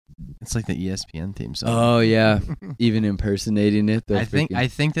It's like the ESPN theme song. Oh yeah, even impersonating it. I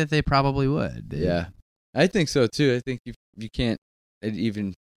think that they probably would. Dude. Yeah, I think so too. I think you can't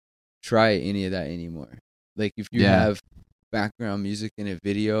even try any of that anymore. Like if you have background music in a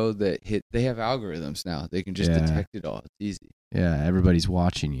video that they have algorithms now. They can just detect it all. It's easy. Yeah, everybody's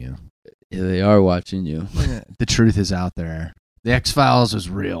watching you. Yeah, they are watching you. The truth is out there. The X-Files was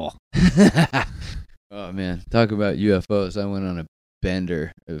real. Oh man, talk about UFOs. I went on a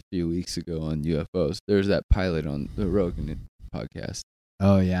bender a few weeks ago on UFOs. There's that pilot on the Rogan podcast.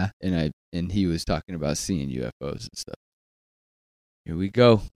 Oh yeah, and he was talking about seeing UFOs and stuff. Here we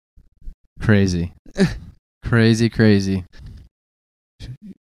go. Crazy. Crazy.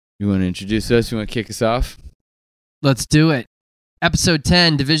 You want to introduce us? You want to kick us off? Let's do it. Episode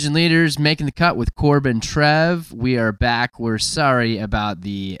 10, Division Leaders making the cut with Corbin Trev. We are back. We're sorry about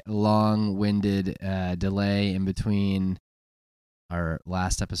the long-winded delay in between our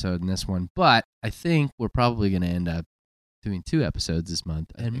last episode and this one, but I think we're probably going to end up doing 2 episodes this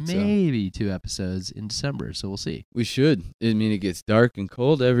month and maybe 2 episodes in December, so we'll see. We should. I mean, it gets dark and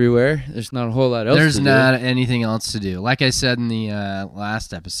cold everywhere. There's not a whole lot else There's to do. not anything else to do. Like I said in the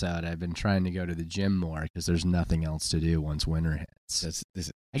last episode, I've been trying to go to the gym more because there's nothing else to do once winter hits.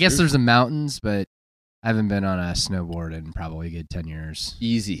 I guess there's the mountains, but I haven't been on a snowboard in probably a good 10 years.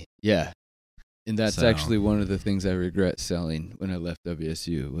 Easy, yeah. And that's actually one of the things I regret selling when I left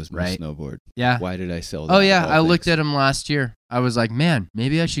WSU was my snowboard. Yeah. Why did I sell that? Oh, yeah. I looked at them last year. I was like, man,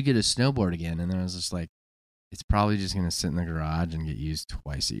 maybe I should get a snowboard again. And then I was just like, it's probably just going to sit in the garage and get used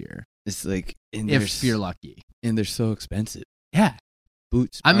twice a year. It's like, if you're lucky. And they're so expensive. Yeah.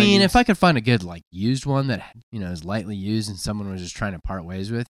 Boots. I mean, if I could find a good used one that, is lightly used and someone was just trying to part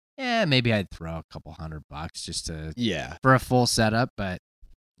ways with, maybe I'd throw a couple $100 just to, for a full setup, but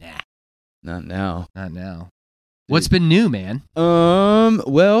nah. Not now. What's been new, man?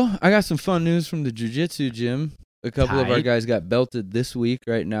 Well, I got some fun news from the jiu-jitsu gym. A couple of our guys got belted this week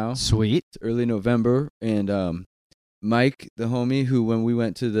right now. Sweet. It's early November. And Mike, the homie, who when we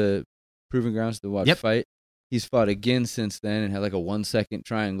went to the Proving Grounds to watch fight, he's fought again since then and had like a 1-second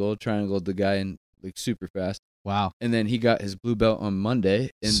triangled the guy in like super fast. Wow. And then he got his blue belt on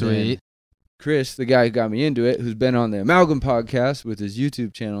Monday. And Sweet. Then Chris, the guy who got me into it, who's been on the Amalgam podcast with his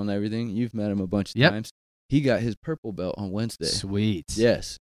YouTube channel and everything. You've met him a bunch of times. He got his purple belt on Wednesday. Sweet.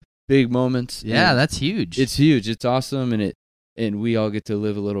 Yes. Big moments. Yeah, that's huge. It's huge. It's awesome, and we all get to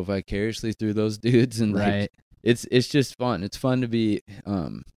live a little vicariously through those dudes. And it's just fun. It's fun to be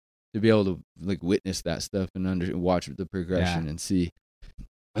able to like witness that stuff and watch the progression and see.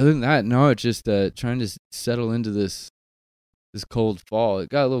 Other than that, no, it's just trying to settle into this cold fall. It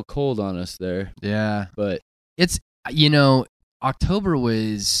got a little cold on us there. Yeah. But it's, October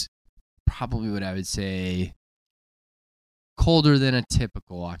was probably what I would say colder than a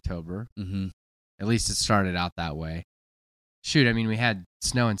typical October. Mm-hmm. At least it started out that way. Shoot, I mean, we had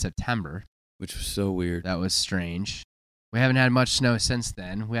snow in September. Which was so weird. That was strange. We haven't had much snow since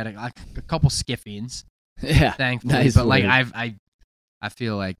then. We had a couple skiffings. Yeah. Thankfully. Nice but word. I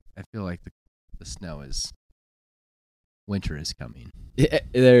feel like the snow is... Winter is coming. Yeah,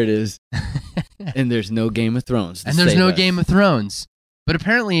 there it is. And there's no Game of Thrones. And there's no Game of Thrones. But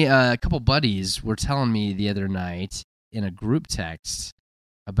apparently a couple buddies were telling me the other night in a group text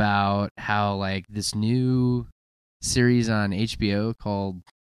about how like this new series on HBO called,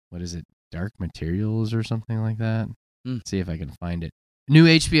 what is it, Dark Materials or something like that? Let's see if I can find it. New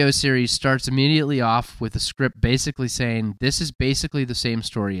HBO series starts immediately off with a script basically saying this is basically the same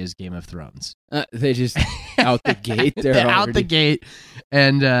story as Game of Thrones. They just out the gate. They're out the gate,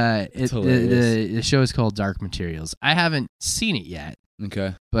 and the show is called Dark Materials. I haven't seen it yet.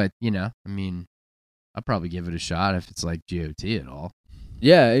 Okay, but I mean, I'll probably give it a shot if it's like GOT at all.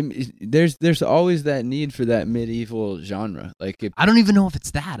 Yeah, there's always that need for that medieval genre. Like I don't even know if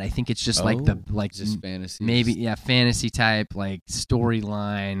it's that. I think it's just just fantasy. Maybe fantasy type like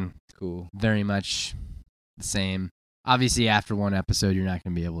storyline. Cool. Very much the same. Obviously, after one episode, you're not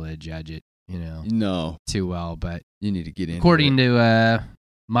going to be able to judge it, no, too well. But you need to get in. According to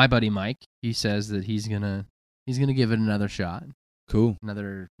my buddy Mike, he says that he's gonna give it another shot. Cool.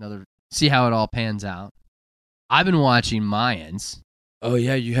 Another see how it all pans out. I've been watching Mayans. Oh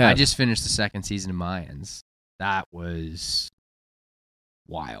yeah, you have. I just finished the second season of Mayans. That was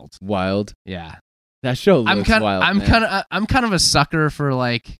wild. Wild. Yeah. That show looks wild. I'm kind of a sucker for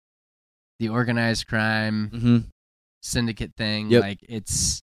like the organized crime syndicate thing. Yep. Like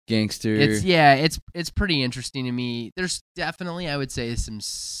it's gangster. It's pretty interesting to me. There's definitely, I would say, some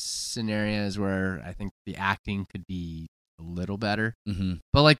scenarios where I think the acting could be a little better. Mm-hmm.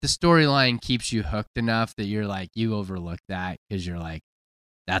 But like the storyline keeps you hooked enough that you're like, you overlook that because you're like,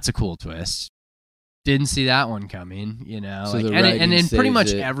 That's a cool twist. Didn't see that one coming, you know. So like, the and in pretty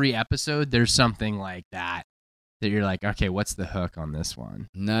much it. every episode, there's something like that you're like, okay, what's the hook on this one?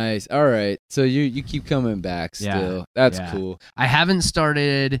 Nice. All right. So you keep coming back still. Yeah. That's Yeah. cool. I haven't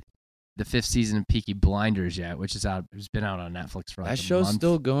started the 5th season of Peaky Blinders yet, which is out. It's been out on Netflix for like That a show's month.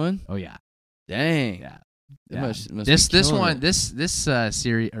 still going? Oh yeah, Dang. yeah. It Yeah. must This be killing one it. this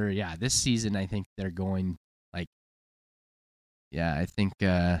series this season I think they're going like I think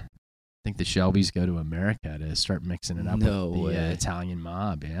the Shelbys go to America to start mixing it up No with the way. Italian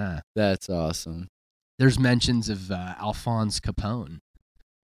mob. Yeah, That's awesome. there's mentions of Alphonse Capone,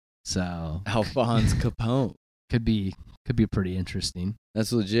 so Alphonse Capone. could be pretty interesting.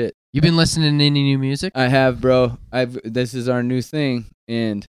 That's legit. You've been listening to any new music? I have, bro. This is our new thing,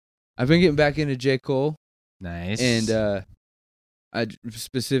 and I've been getting back into J. Cole, Nice. and I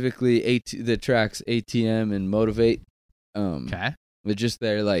specifically the tracks ATM and Motivate. Okay. But just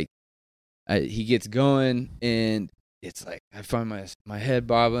there, like, he gets going, and it's like I find my head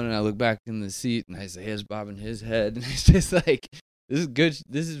bobbing, and I look back in the seat, and his head's bobbing his head, and it's just like this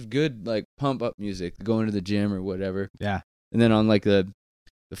is good like pump up music, going to the gym or whatever. Yeah. And then on like the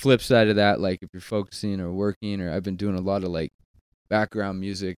flip side of that, like if you're focusing or working, or I've been doing a lot of like background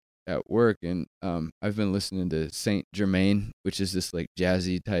music at work, and I've been listening to Saint Germain, which is this like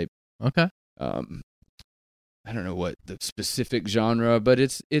jazzy type. Okay. I don't know what the specific genre, but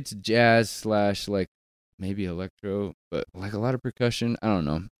it's jazz / like maybe electro, but like a lot of percussion. I don't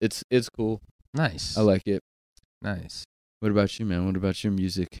know. It's cool. Nice. I like it. Nice. What about you, man? What about your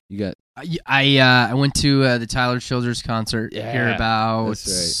music? You got I went to the Tyler Childers concert here Yeah, about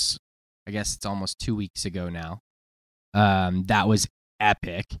that's I guess it's almost 2 weeks ago now. That was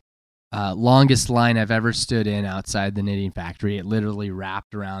epic. Longest line I've ever stood in outside the Knitting Factory. It literally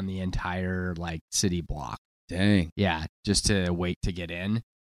wrapped around the entire like city block. dang. Yeah, just to wait to get in.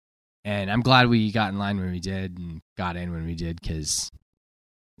 And I'm glad we got in line when we did and got in when we did, because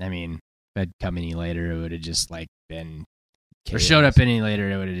I mean, if I'd come any later, it would have just like been or showed up any later,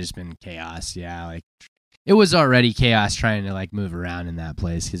 it would have just been chaos. Yeah, like it was already chaos trying to like move around in that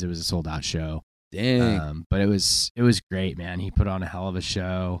place because it was a sold out show. Dang. But it was great, man. He put on a hell of a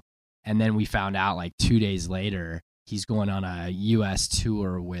show, and then we found out like 2 days later he's going on a U.S.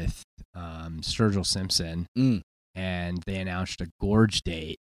 tour with Sturgill Simpson, and they announced a Gorge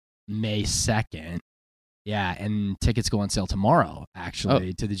date, May 2nd. Yeah, and tickets go on sale tomorrow,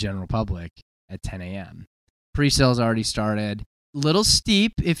 actually, to the general public at 10 a.m. Pre-sales already started. Little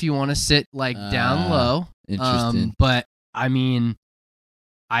steep if you want to sit like down low. Interesting. But I mean,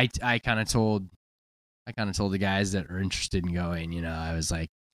 I kind of told the guys that are interested in going, you know, I was like,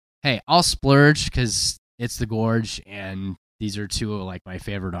 hey, I'll splurge because it's the Gorge and these are two of like my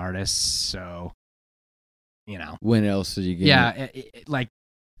favorite artists. So, you know, when else did you get? Yeah, like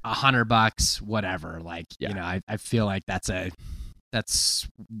 $100, whatever. Like, you know, I feel like that's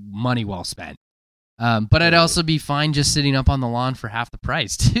money well spent. But I'd also be fine just sitting up on the lawn for half the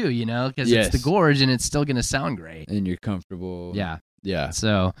price too, you know, because it's the Gorge and it's still gonna sound great and you're comfortable. Yeah.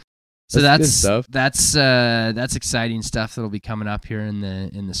 So that's good stuff. That's exciting stuff that'll be coming up here in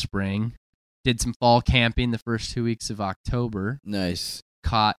the spring. Did some fall camping the first 2 weeks of October. Nice.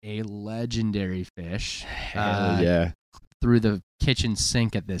 Caught a legendary fish. Hell yeah. Through the kitchen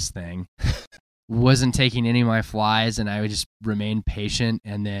sink at this thing. Wasn't taking any of my flies, and I would just remain patient,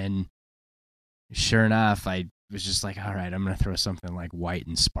 and then sure enough, I was just like, all right, I'm going to throw something like white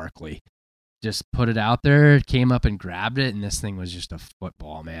and sparkly. Just put it out there, came up and grabbed it, and this thing was just a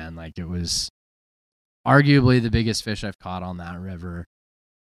football, man. Like, it was arguably the biggest fish I've caught on that river.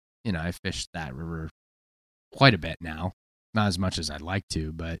 You know, I fished that river quite a bit now. Not as much as I'd like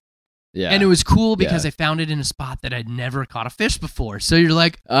to, but yeah. And it was cool because I found it in a spot that I'd never caught a fish before. So you're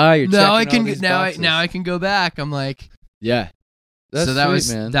like, you're now I can go back. I'm like, yeah. That's so that sweet,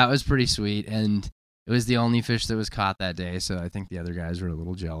 was man. That was pretty sweet, and it was the only fish that was caught that day. So I think the other guys were a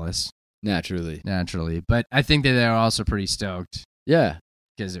little jealous, naturally. But I think that they were also pretty stoked. Yeah,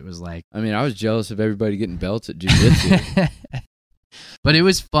 because it was like, I mean, I was jealous of everybody getting belts at jiu-jitsu. But it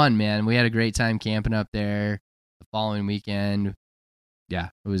was fun, man. We had a great time camping up there. The following weekend, yeah,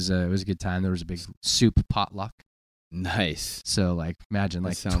 it was a good time. There was a big soup potluck. Nice. So like, imagine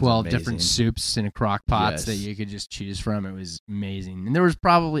like 12 amazing. different soups in a crock pots that you could just choose from. It was amazing, and there was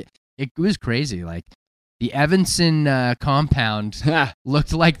probably it was crazy. Like the Evanston compound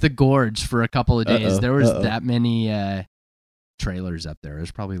looked like the Gorge for a couple of days. There was that many trailers up there.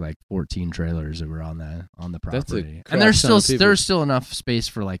 There's probably like 14 trailers that were on the property, and there's still enough space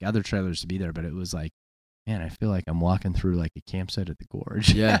for like other trailers to be there. But it was like, man, I feel like I'm walking through like a campsite at the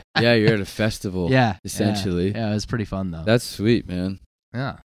Gorge. yeah, you're at a festival. Yeah, essentially. Yeah, it was pretty fun though. That's sweet, man.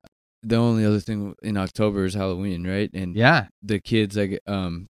 Yeah. The only other thing in October is Halloween, right? And Yeah. the kids, I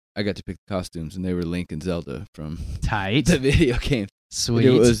got to pick the costumes, and they were Link and Zelda from Tight. the video game.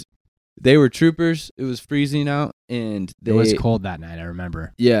 Sweet. They were troopers. It was freezing out, and it was cold that night, I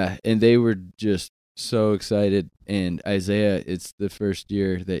remember. Yeah, and they were just so excited. And Isaiah, it's the first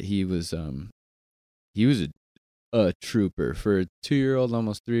year that he was a trooper for a 2-year-old,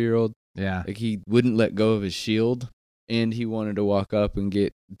 almost 3-year-old. Yeah. Like, he wouldn't let go of his shield, and he wanted to walk up and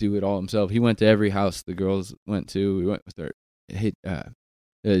do it all himself. He went to every house the girls went to. We went with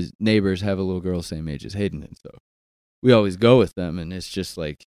his neighbors have a little girl same age as Hayden, and so we always go with them, and it's just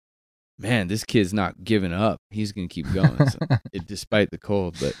like, man, this kid's not giving up. He's going to keep going, despite the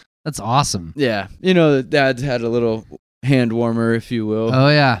cold. But that's awesome. Yeah. The dads had a little hand warmer, if you will. Oh,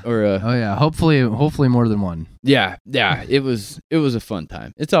 yeah. Or hopefully more than one. Yeah. Yeah. It was a fun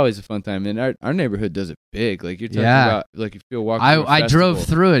time. It's always a fun time. And our neighborhood does it big. Like, you're talking about, like, if you're walking I drove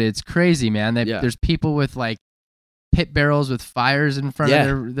through it. It's crazy, man. There's people with, like, pit barrels with fires in front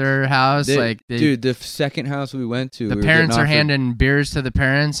of their house. Dude, the second house we went to, the parents are handing beers to the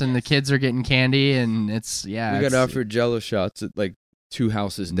parents, and the kids are getting candy, and we got offered Jello shots at like 2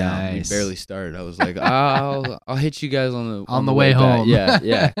 houses down. We barely started. I was like, I'll hit you guys on the way home.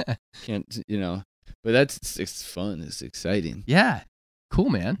 Yeah. Can't, but it's fun. It's exciting. Yeah. Cool,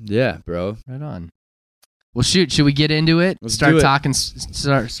 man. Yeah, bro. Right on. Well, shoot, should we get into it? Start talking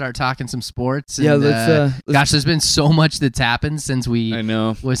some sports. Yeah, let's. Gosh, there's been so much that's happened since we. I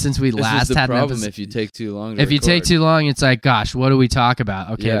know. Since we last had an episode. If you take too long. If you take too long, it's like, gosh, what do we talk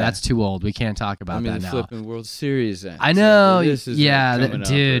about? Okay, that's too old. We can't talk about that now. The flipping World Series. I know.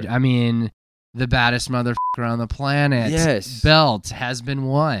 Dude. I mean, the baddest motherfucker on the planet. Yes. Belt has been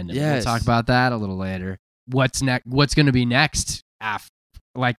won. Yes. We'll talk about that a little later. What's next? What's going to be next?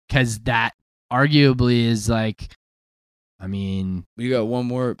 Because that. Arguably is like, I mean, you got one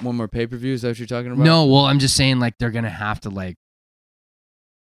more pay-per-view. Is that what you're talking about? No, well, I'm just saying, like, they're gonna have to like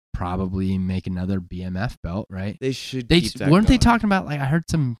probably make another BMF belt, right? They should. Weren't they talking about, like, I heard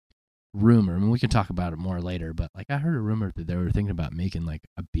some rumor. I mean, we can talk about it more later, but like I heard a rumor that they were thinking about making like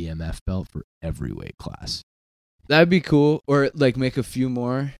a BMF belt for every weight class. That'd be cool, or like make a few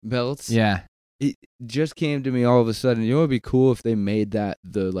more belts. Yeah. It just came to me all of a sudden. You know what would be cool if they made that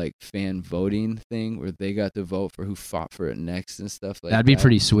the like fan voting thing where they got to vote for who fought for it next and stuff like that. That'd be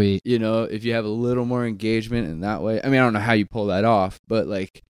pretty sweet. You know, if you have a little more engagement in that way. I mean, I don't know how you pull that off, but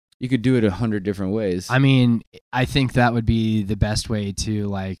like you could do it 100 different ways. I mean, I think that would be the best way to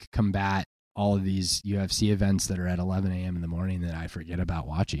like combat all of these UFC events that are at 11 a.m. in the morning that I forget about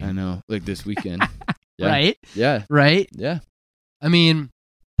watching. I know, like this weekend. Yeah. Right? Yeah. Right? Yeah. I mean,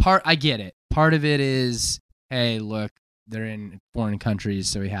 I get it. Part of it is, hey, look, they're in foreign countries,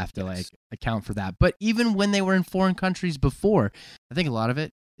 so we have to like account for that. But even when they were in foreign countries before, I think a lot of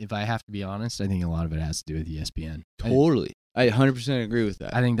it, if I have to be honest, I think a lot of it has to do with ESPN. Totally. I 100% agree with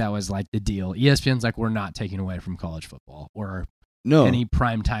that. I think that was like the deal. ESPN's like, we're not taking away from college football or any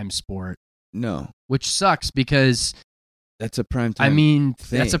primetime sport. No. Which sucks because that's a primetime I mean,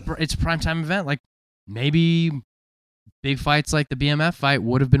 thing. it's a primetime event. Like maybe big fights like the BMF fight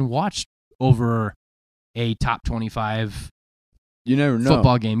would have been watched over a top 25 you never know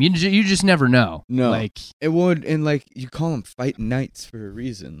football game. You just never know. No. Like it would, and like you call them fight nights for a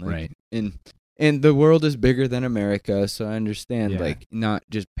reason. Like, right. And the world is bigger than America, so I understand like not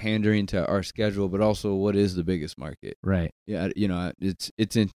just pandering to our schedule, but also what is the biggest market. Right. Yeah, you know, it's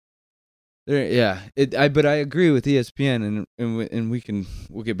in there. Yeah. But I agree with ESPN, and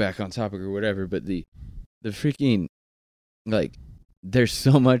we'll get back on topic or whatever. But the freaking like there's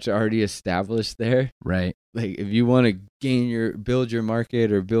so much already established there. Right. Like if you want to build your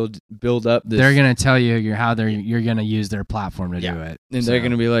market or build up this, they're gonna tell you you're gonna use their platform to do it, and they're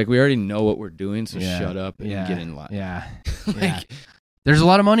gonna be like, we already know what we're doing, so shut up and get in line. Yeah. Like, there's a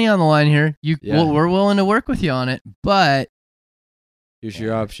lot of money on the line here. We're willing to work with you on it, but here's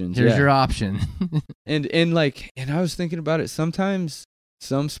your options. Here's your option. and I was thinking about it. Sometimes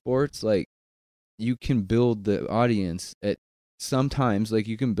some sports like you can build the audience at. Sometimes, like,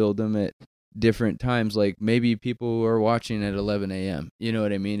 you can build them at different times. Like, maybe people are watching at 11 a.m. You know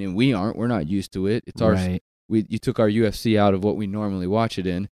what I mean? And we aren't. We're not used to it. It's ours. Right. You took our UFC out of what we normally watch it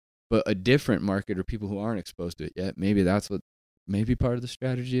in. But a different market or people who aren't exposed to it yet, maybe that's what part of the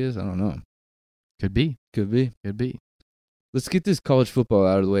strategy is. I don't know. Could be. Let's get this college football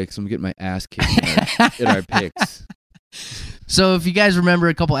out of the way because I'm getting my ass kicked in our picks. So if you guys remember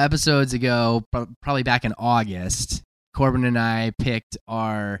a couple episodes ago, probably back in August, Corbin and I picked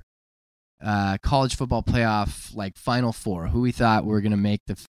our college football playoff, like Final Four, who we thought were going to make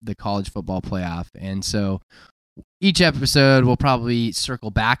the college football playoff. And so each episode we'll probably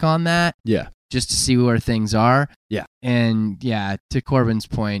circle back on that. Yeah. Just to see where things are. Yeah. And yeah, to Corbin's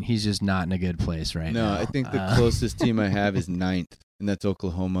point, he's just not in a good place right now. No, I think the closest team I have is 9th, and that's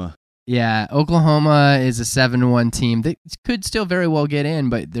Oklahoma. Yeah, Oklahoma is a 7-1 team. They could still very well get in,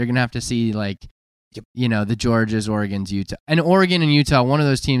 but they're going to have to see, like, you know, the Georgias, Oregons, Utah. And Oregon and Utah, one of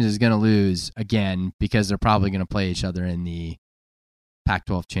those teams is going to lose again because they're probably going to play each other in the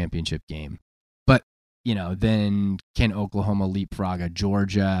Pac-12 championship game. But, you know, then can Oklahoma leapfrog a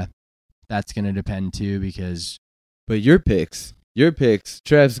Georgia? That's going to depend too because... But your picks,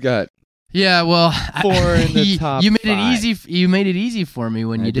 Trev's got... Yeah, well, 4 in the top you made 5. it easy. You made it easy for me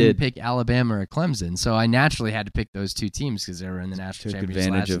when you didn't did. pick Alabama or Clemson. So I naturally had to pick those two teams because they were in the national Took championship.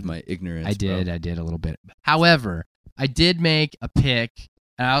 advantage of my ignorance. I did a little bit. However, I did make a pick,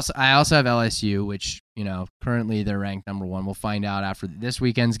 and I also have LSU, which, you know, currently they're ranked number 1. We'll find out after this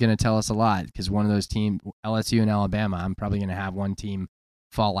weekend's going to tell us a lot because one of those teams, LSU and Alabama, I'm probably going to have one team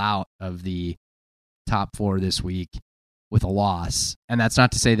fall out of the top 4 this week with a loss, and that's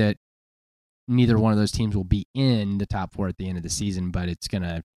not to say that neither one of those teams will be in the top 4 at the end of the season, but it's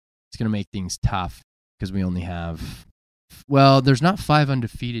gonna make things tough because we only have, well, there's not 5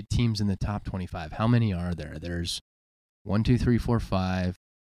 undefeated teams in the top 25. How many are there? There's 1, 2, 3, 4, 5.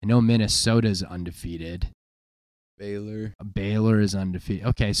 I know Minnesota's undefeated. Baylor is undefeated.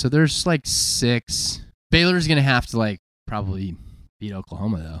 Okay, so there's like 6. Baylor's gonna have to like probably beat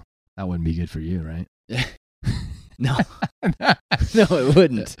Oklahoma though. That wouldn't be good for you, right? No. No, it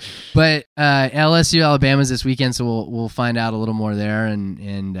wouldn't. But LSU, Alabama's this weekend, so we'll find out a little more there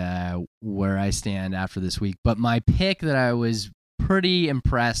and where I stand after this week. But my pick that I was pretty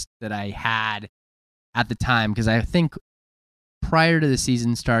impressed that I had at the time, because I think prior to the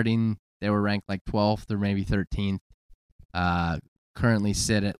season starting, they were ranked like 12th or maybe 13th. Currently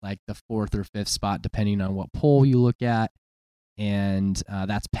sit at like the 4th or 5th spot, depending on what poll you look at. And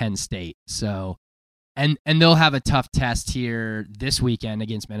that's Penn State. So... And they'll have a tough test here this weekend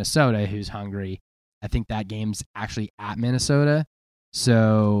against Minnesota, who's hungry. I think that game's actually at Minnesota.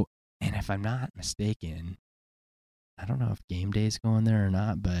 So, and if I'm not mistaken, I don't know if game day's going there or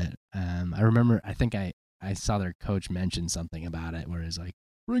not, but I remember, I think I saw their coach mention something about it where it's like,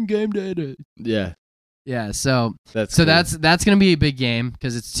 bring game day to... Yeah. Yeah, so that's going to be a big game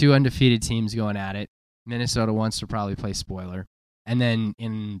because it's 2 undefeated teams going at it. Minnesota wants to probably play spoiler. And then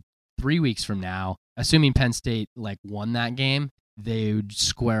in 3 weeks from now, assuming Penn State like won that game, they would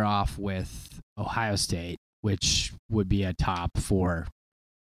square off with Ohio State, which would be a top 4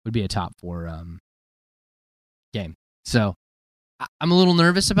 game. So I'm a little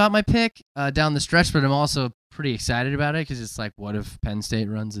nervous about my pick down the stretch, but I'm also pretty excited about it because it's like, what if Penn State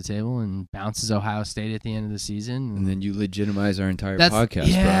runs the table and bounces Ohio State at the end of the season? And then you legitimize our entire podcast,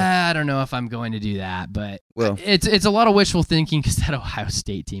 yeah, bro. I don't know if I'm going to do that, but well, it's a lot of wishful thinking because that Ohio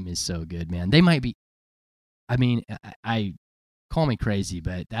State team is so good, man. They might be, I mean, I call me crazy,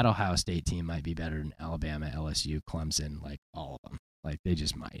 but that Ohio State team might be better than Alabama, LSU, Clemson, like all of them. Like they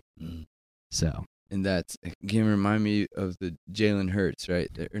just might. So. And that's, can you remind me of the Jalen Hurts, right?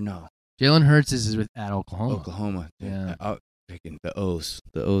 Or no. Jalen Hurts is at Oklahoma. Oklahoma. Yeah. I'm picking the O's.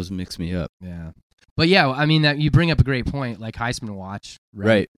 The O's mix me up. Yeah. But yeah, I mean, that you bring up a great point, like Heisman watch.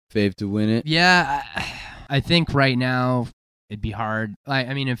 Right. Fave to win it. Yeah. I think right now it'd be hard.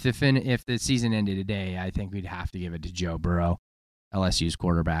 I mean, if the season ended today, I think we'd have to give it to Joe Burrow, LSU's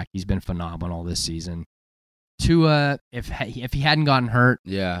quarterback. He's been phenomenal this season. Tua, if he hadn't gotten hurt,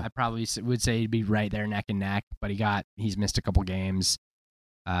 yeah, I probably would say he'd be right there neck and neck. But he's missed a couple games.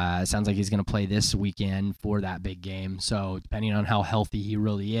 It sounds like he's going to play this weekend for that big game. So depending on how healthy he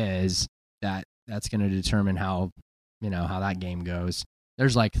really is, that's going to determine how that game goes.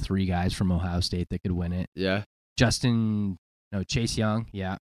 There's like 3 guys from Ohio State that could win it. Yeah, Chase Young.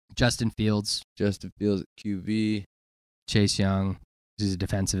 Yeah, Justin Fields at QB. Chase Young, who's a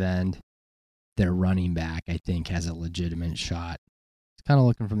defensive end. Their running back, I think, has a legitimate shot. It's kind of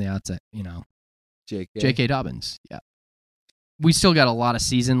looking from the outside, J.K. Dobbins, yeah. We still got a lot of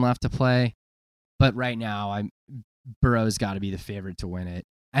season left to play, but right now, Burrow's got to be the favorite to win it.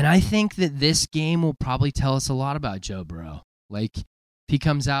 And I think that this game will probably tell us a lot about Joe Burrow. Like, if he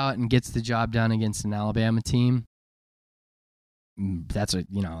comes out and gets the job done against an Alabama team, that's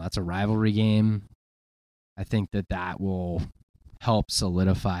a rivalry game. I think that will help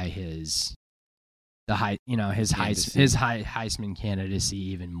solidify his Heisman candidacy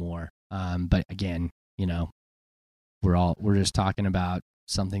even more. But again, we're just talking about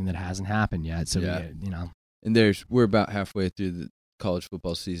something that hasn't happened yet. So yeah. And we're about halfway through the college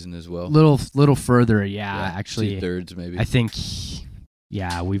football season as well. Little further, yeah. Actually, 2/3 maybe. I think,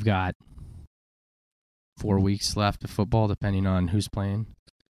 yeah, we've got 4 weeks left of football, depending on who's playing.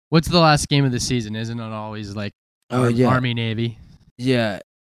 What's the last game of the season? Isn't it always like Army Navy? Yeah.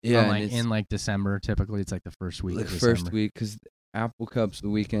 In December, typically it's like the first week. Like of December. first week, because Apple Cup's the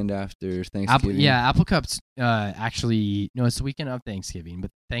weekend after Thanksgiving. Apple Cup's actually it's the weekend of Thanksgiving, but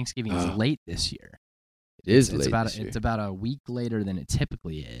Thanksgiving is late this year. It is late. This year. It's about a week later than it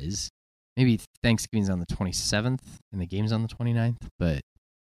typically is. Maybe Thanksgiving's on the 27th and the game's on the 29th, but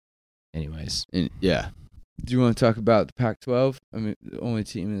anyways. Yeah. Do you want to talk about the Pac-12? I mean, the only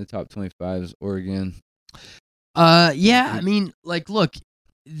team in the top 25 is Oregon. Yeah. I mean, like, look,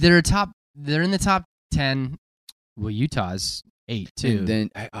 they're in the top 10. Well, Utah's 8 too. And then,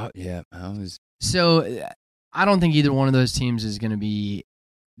 So I don't think either one of those teams is going to be,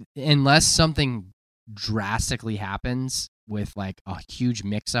 unless something drastically happens with like a huge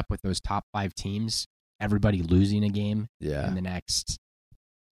mix-up with those top 5 teams, everybody losing a game in the next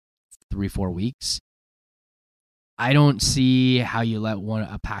 3-4 weeks. I don't see how you let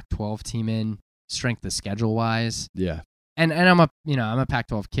a Pac-12 team in, strength of schedule wise. Yeah. And I'm a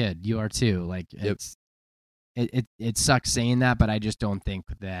Pac-12 kid. You are too. Like it sucks saying that, but I just don't think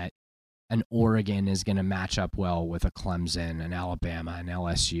that an Oregon is going to match up well with a Clemson, an Alabama, an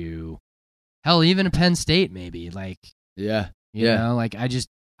LSU. Hell, even a Penn State maybe. Like you know, like I just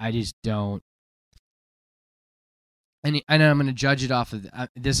don't. And I'm going to judge it off of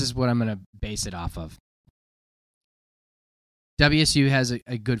this is what I'm going to base it off of. WSU has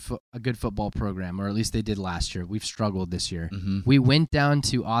a good football program, or at least they did last year. We've struggled this year. Mm-hmm. We went down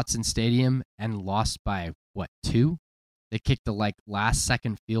to Autzen Stadium and lost by 2? They kicked the last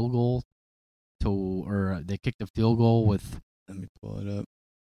second field goal they kicked a field goal with, let me pull it up,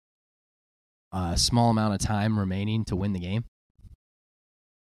 a small amount of time remaining to win the game.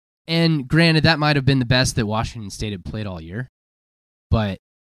 And granted, that might have been the best that Washington State had played all year, but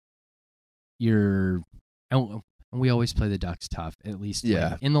we always play the Ducks tough, at least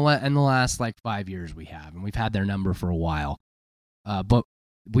in the last 5 years we have, and we've had their number for a while. But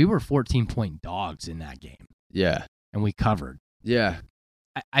we were 14-point dogs in that game. Yeah. And we covered. Yeah.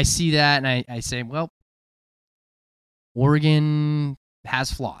 I see that, and I say, well, Oregon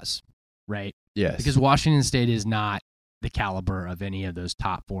has flaws, right? Yes. Because Washington State is not the caliber of any of those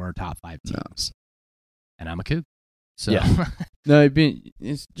top 4 or top 5 teams. No. And I'm a Coug. So. Yeah. No,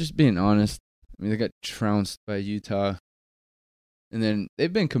 it's just being honest. I mean, they got trounced by Utah. And then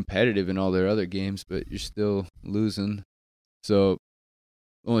they've been competitive in all their other games, but you're still losing. So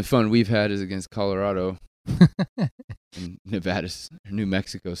the only fun we've had is against Colorado and New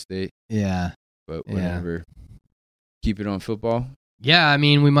Mexico State. Yeah. But whatever. Yeah. Keep it on football. Yeah, I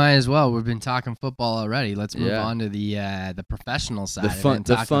mean, we might as well. We've been talking football already. Let's move on to the professional side.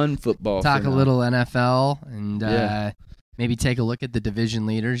 The fun football. Talk a little NFL and maybe take a look at the division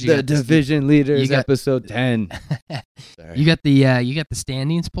leaders. Division leaders, episode 10. Sorry. You got the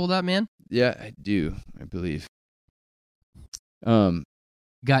standings pulled up, man? Yeah, I do. I believe.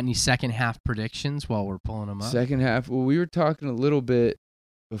 Got any second half predictions while we're pulling them up? Second half. Well, we were talking a little bit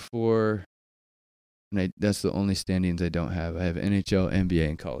before. And that's the only standings I don't have. I have NHL, NBA,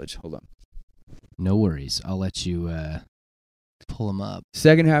 and college. Hold on. No worries. I'll let you pull them up.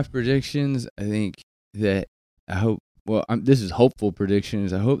 Second half predictions, I think that I hope, this is hopeful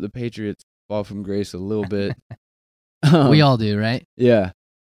predictions. I hope the Patriots fall from grace a little bit. We all do, right? Yeah.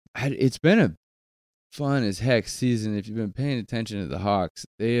 It's been a fun as heck season. If you've been paying attention to the Hawks,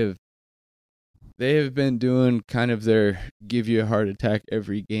 they have been doing kind of their give you a heart attack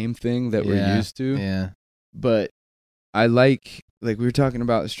every game thing that we're used to. Yeah. But I like we were talking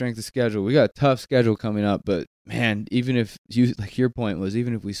about the strength of schedule. We got a tough schedule coming up, but man, even if your point was,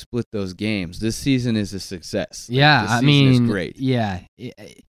 even if we split those games, this season is a success. Yeah. This season is great. Yeah.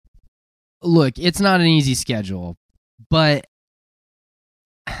 Look, it's not an easy schedule, but,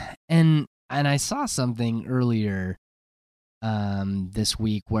 and I saw something earlier, this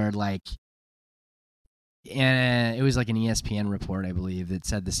week where and it was like an ESPN report, I believe, that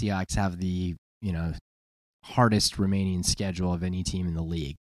said the Seahawks have the, hardest remaining schedule of any team in the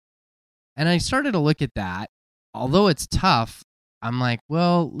league. And I started to look at that. Although it's tough, I'm like,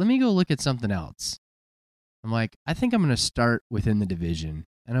 well, let me go look at something else. I'm like, I think I'm going to start within the division,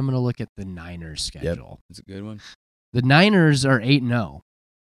 and I'm going to look at the Niners schedule. That's a good one. The Niners are 8-0.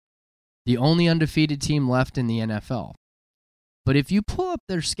 The only undefeated team left in the NFL. But if you pull up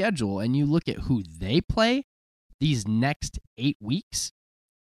their schedule and you look at who they play these next 8 weeks,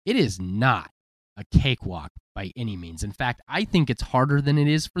 it is not a cakewalk by any means. In fact, I think it's harder than it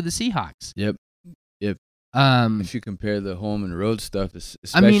is for the Seahawks. Yep. If you compare the home and road stuff,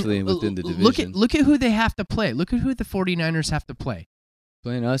 especially within the division. Look at who they have to play. Look at who the 49ers have to play.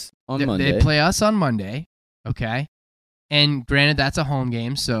 Playing us on Monday. They play us on Monday. Okay. And granted, that's a home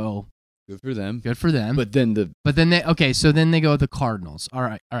game, so good for them. Good for them. But then they go the Cardinals. All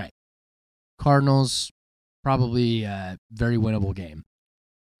right. Cardinals, probably a very winnable game.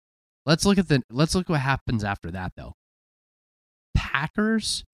 Let's look what happens after that though.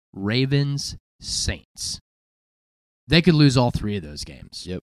 Packers, Ravens, Saints. They could lose all 3 of those games.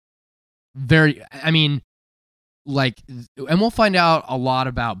 Yep. And we'll find out a lot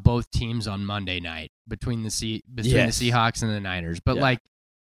about both teams on Monday night between the Seahawks and the Niners. But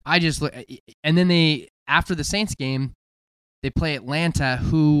and then after the Saints game, they play Atlanta,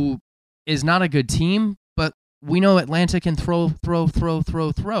 who is not a good team, but we know Atlanta can throw,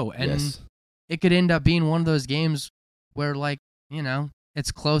 and it could end up being one of those games where,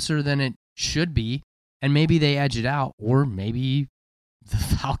 it's closer than it should be, and maybe they edge it out, or maybe the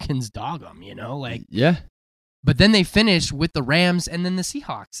Falcons dog them, Yeah. But then they finish with the Rams and then the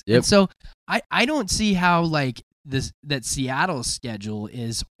Seahawks. Yep. And so I don't see how that Seattle's schedule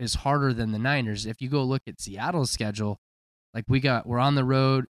is harder than the Niners. If you go look at Seattle's schedule, we're on the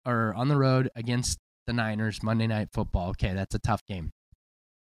road against the Niners, Monday Night Football. Okay, that's a tough game.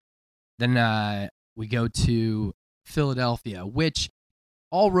 Then we go to Philadelphia, which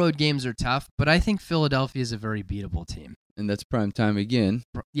all road games are tough, but I think Philadelphia is a very beatable team. And that's prime time again.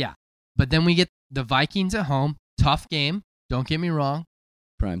 Yeah. But then we get the Vikings at home. Tough game. Don't get me wrong.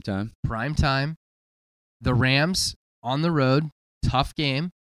 Prime time. The Rams on the road. Tough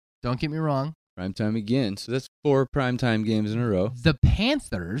game. Don't get me wrong. Prime time again. So that's 4 prime time games in a row. The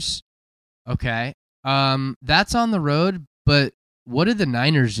Panthers, okay, that's on the road, but what did the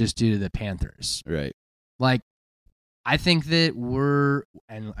Niners just do to the Panthers? Right. I think that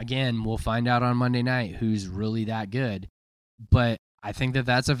and again, we'll find out on Monday night who's really that good, but I think that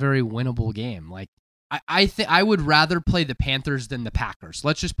that's a very winnable game. I would rather play the Panthers than the Packers.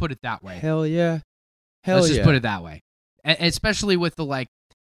 Let's just put it that way. Hell yeah. Let's just put it that way. And especially with the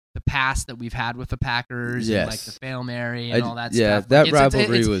past that we've had with the Packers and the Fail Mary and all that stuff. Yeah, that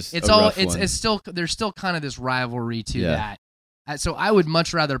rivalry was a rough one. It's still there's still kind of this rivalry to that. So I would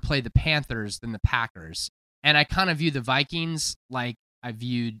much rather play the Panthers than the Packers. And I kind of view the Vikings like I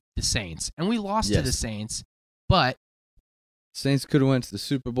viewed the Saints. And we lost to the Saints, but Saints could have went to the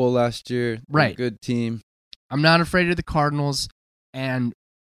Super Bowl last year. They're a good team. I'm not afraid of the Cardinals. And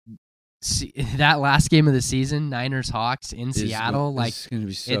that last game of the season, Niners-Hawks in Seattle, it's going to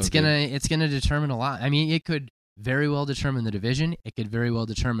be so it's gonna determine a lot. I mean, it could very well determine the division. It could very well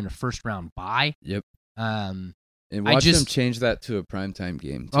determine a first-round bye. Yep. And watch them change that to a primetime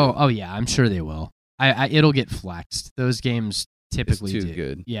game, too. Oh yeah, I'm sure they will. It'll get flexed. Those games typically it's too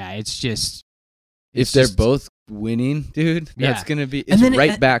good. Yeah, it's just... If they're both winning, dude, that's going to be...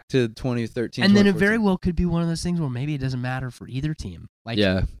 It's back to 2013. And then it very well could be one of those things where maybe it doesn't matter for either team.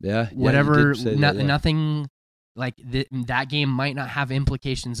 Whatever, nothing... that game might not have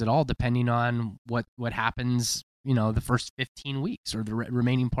implications at all depending on what happens, the first 15 weeks or the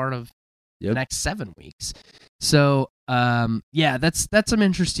remaining part of the next 7 weeks. So, that's some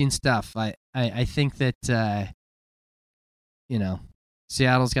interesting stuff. I think that,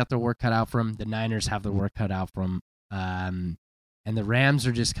 Seattle's got their work cut out for them. The Niners have their work cut out for them. And the Rams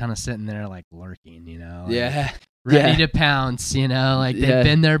are just kind of sitting there lurking, ready to pounce, they've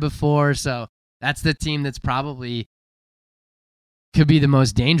been there before. So that's the team that's probably could be the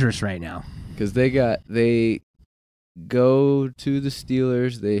most dangerous right now. Because they go to the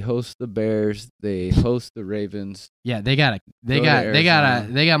Steelers, they host the Bears, they host the Ravens. Yeah, they got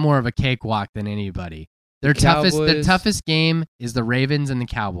more of a cakewalk than anybody. Their toughest game is the Ravens and the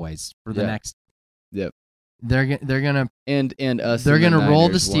Cowboys for the next. Yep. They're gonna and us. They're gonna roll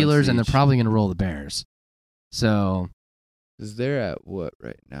the Steelers and they're probably gonna roll the Bears. So, because they're at what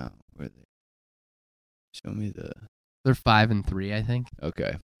right now? Where they? Show me They're 5-3, I think.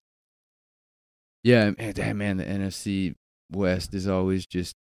 Okay. Yeah, man, the NFC West is always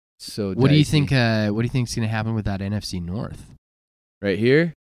just so. What dicey. do you think? What do you think's gonna happen with that NFC North? Right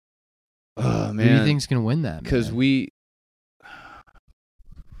here. Oh man, who do you think's gonna win that? Because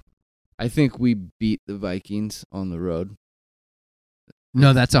I think we beat the Vikings on the road.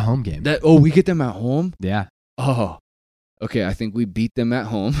 No, that's a home game. We get them at home? Yeah. Oh. Okay, I think we beat them at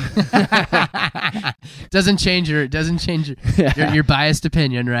home. doesn't change your biased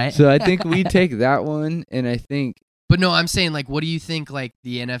opinion, right? So I think we take that one, and I think. But no, I'm saying what do you think the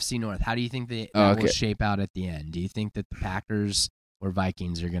NFC North? How do you think that will shape out at the end? Do you think that the Packers or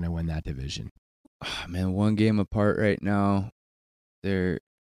Vikings are going to win that division? Oh, man, one game apart right now. Have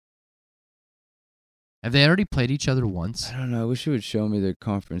they already played each other once? I don't know. I wish it would show me their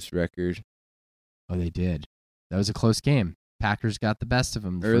conference record. Oh, they did. That was a close game. Packers got the best of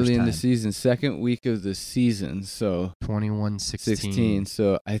them early in the season, second week of the season. So 21-16.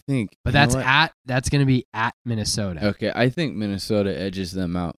 So I think, but that's going to be at Minnesota. Okay, I think Minnesota edges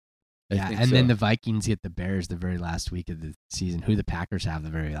them out. Then the Vikings get the Bears the very last week of the season. Who the Packers have the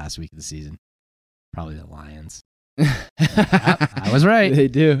very last week of the season? Probably the Lions. I was right. They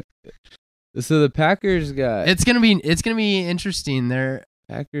do. So the Packers got. It's gonna be interesting. They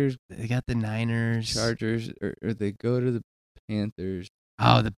got the Niners, Chargers, or they go to the Panthers.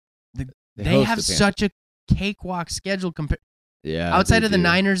 Oh, they have such a cakewalk schedule compared. Yeah. Outside of the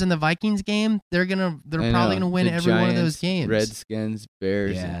Niners and the Vikings game, they're probably gonna win every one of those games. Redskins,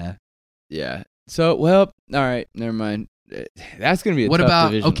 Bears. Yeah. Yeah. So all right, never mind. That's gonna be a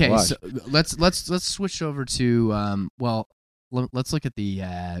tough division to watch. So let's switch over to let's look at the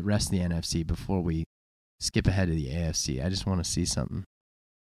rest of the NFC before we skip ahead to the AFC. I just want to see something.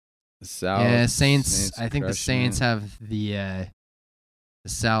 The South. Yeah, Saints. I think the Saints have the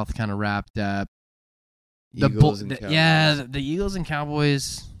South kind of wrapped up. Eagles and Cowboys. The Eagles and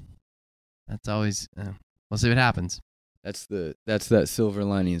Cowboys. That's always. We'll see what happens. That's that Silver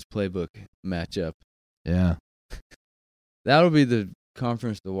Linings playbook matchup. Yeah. That'll be the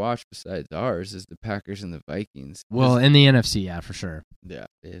conference to watch besides ours is the Packers and the Vikings. Well, in the NFC, yeah, for sure. Yeah.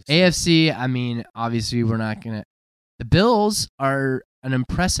 AFC, I mean, obviously we're not going to. The Bills are an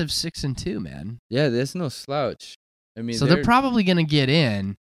impressive 6-2, man. Yeah, there's no slouch. I mean, so they're probably going to get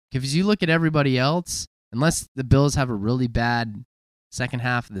in because you look at everybody else, unless the Bills have a really bad second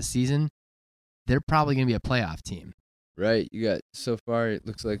half of the season, they're probably going to be a playoff team. Right. You got, so far, it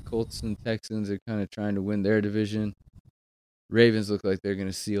looks like Colts and Texans are kind of trying to win their division. Ravens look like they're going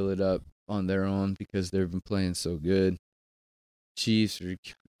to seal it up on their own because they've been playing so good. Chiefs are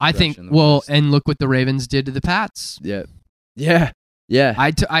and look what the Ravens did to the Pats. Yeah. Yeah.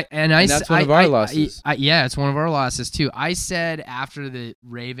 Yeah. And that's one of our losses. It's one of our losses too. I said after the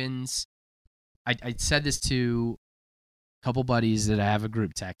Ravens, I said this to a couple buddies that I have a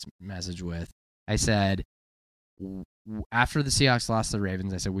group text message with. I said, after the Seahawks lost to the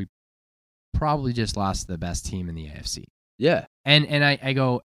Ravens, I said, we probably just lost the best team in the AFC. Yeah. And I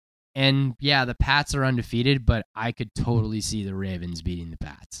go, and yeah, the Pats are undefeated, but I could totally see the Ravens beating the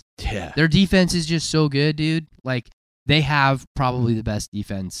Pats. Yeah. Their defense is just so good, dude. Like, they have probably the best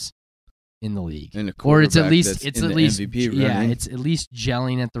defense in the league. And or it's at least MVP running. Yeah, it's at least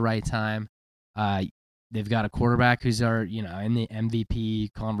gelling at the right time. They've got a quarterback who's in the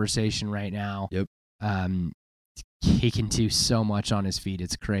MVP conversation right now. Yep. He can do so much on his feet.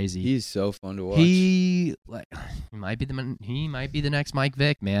 It's crazy. He's so fun to watch. He might be the next Mike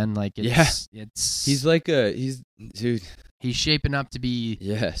Vick, man. Like he's He's shaping up to be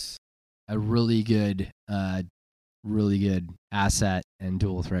a really good asset and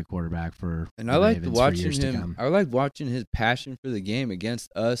dual threat quarterback for. And I liked watching him. I liked watching his passion for the game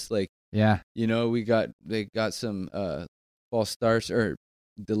against us. Like, yeah, they got some false starts or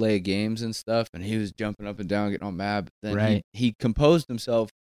delay games and stuff, and he was jumping up and down, getting all mad. But then he composed himself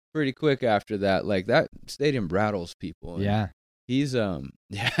pretty quick after that. Like, that stadium rattles people. Yeah, he's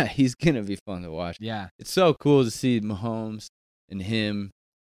he's gonna be fun to watch. Yeah, it's so cool to see Mahomes and him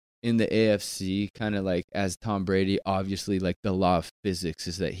in the AFC, kind of like as Tom Brady. Obviously, like, the law of physics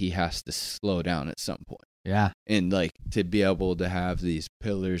is that he has to slow down at some point. Yeah, and like to be able to have these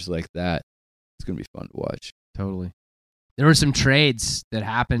pillars like that, it's gonna be fun to watch. Totally. There were some trades that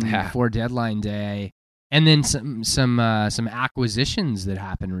happened before deadline day, and then some acquisitions that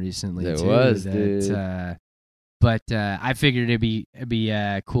happened recently. But I figured it'd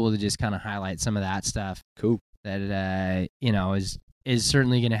be cool to just kind of highlight some of that stuff. Cool. That is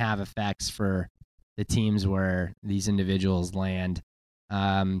certainly going to have effects for the teams where these individuals land.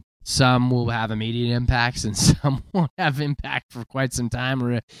 Some will have immediate impacts, and some won't have impact for quite some time,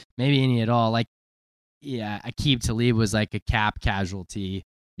 or maybe any at all. Like, Aqib Talib was like a cap casualty.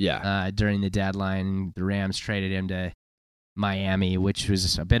 Yeah. During the deadline, the Rams traded him to Miami, which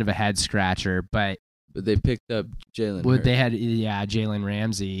was a bit of a head scratcher. But they picked up Jalen. Jalen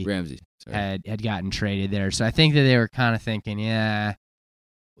Ramsey. Sorry. had gotten traded there. So I think that they were kind of thinking,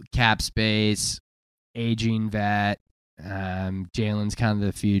 cap space, aging vet. Jalen's kind of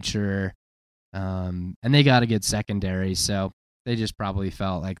the future, and they got a good secondary. So they just probably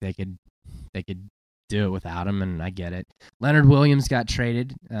felt like they could do it without him, and I get it. Leonard Williams got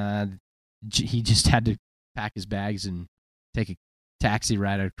traded. He just had to pack his bags and take a taxi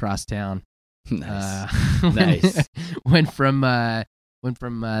ride across town. Nice. Nice. Went from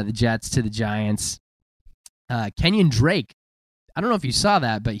the Jets to the Giants. Kenyon Drake, I don't know if you saw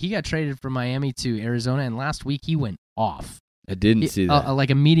that, but he got traded from Miami to Arizona, and last week he went off. I didn't see that. Like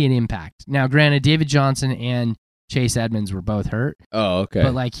immediate impact. Now, granted, David Johnson and Chase Edmonds were both hurt. Oh, okay.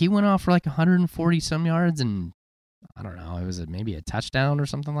 But like he went off for like 140 some yards, and I don't know, it was maybe a touchdown or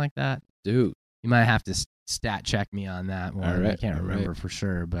something like that. Dude, you might have to stat check me on that one. All right, I can't remember for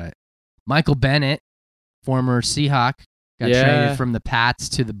sure. But Michael Bennett, former Seahawk, got traded from the Pats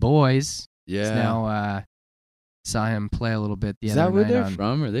to the Boys. Yeah. He's now saw him play a little bit the Is other that where night. they're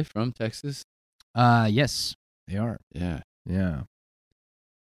from? Are they from Texas? Yes, they are. Yeah. Yeah.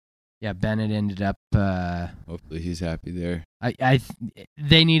 Yeah, Bennett ended up. Hopefully he's happy there.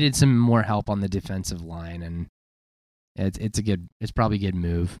 They needed some more help on the defensive line, and it's probably a good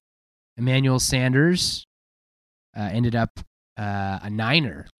move. Emmanuel Sanders ended up a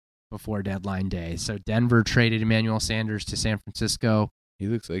Niner before deadline day. So Denver traded Emmanuel Sanders to San Francisco. He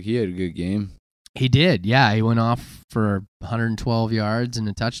looks like he had a good game. He did, yeah. He went off for 112 yards and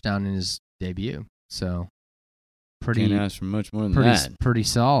a touchdown in his debut. So can't ask for much more than that. Pretty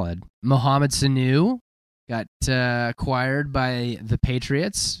solid. Mohamed Sanu got acquired by the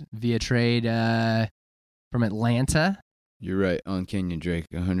Patriots via trade from Atlanta. You're right on Kenyon Drake,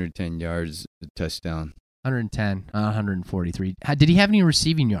 110 yards, a touchdown. 110, 143. Did he have any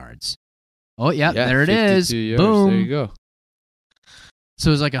receiving yards? Oh, yeah, there it is. Yards. Boom. There you go. So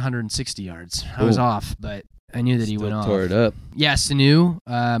it was like 160 yards. I was off, but I knew that he went off. Tore it up. Yeah, Sanu,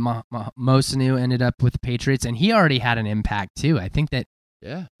 Mo Sanu ended up with the Patriots, and he already had an impact too. I think that.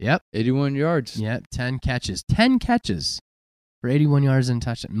 Yeah. Yep. 81 yards. Yep. 10 catches. 10 catches for 81 yards and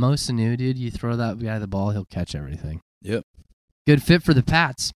touchdown. Mo Sanu, dude, you throw that guy the ball, he'll catch everything. Yep. Good fit for the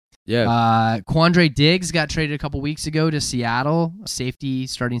Pats. Yeah. Quandre Diggs got traded a couple weeks ago to Seattle.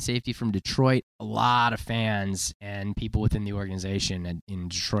 Starting safety from Detroit. A lot of fans and people within the organization in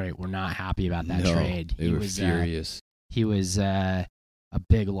Detroit were not happy about that trade. They were furious. He was a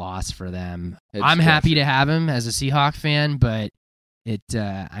big loss for them. I'm happy to have him as a Seahawk fan, but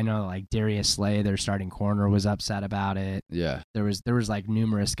I know like Darius Slay, their starting corner, was upset about it. Yeah. There was like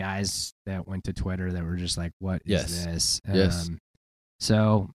numerous guys that went to Twitter that were just like, "What is this?" Yes.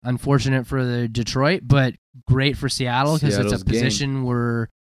 So unfortunate for the Detroit, but great for Seattle because it's a position we're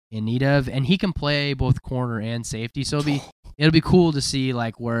in need of, and he can play both corner and safety. So it'll be cool to see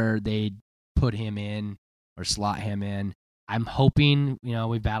like where they put him in or slot him in. I'm hoping,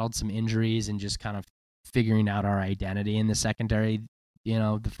 we battled some injuries and just kind of figuring out our identity in the secondary.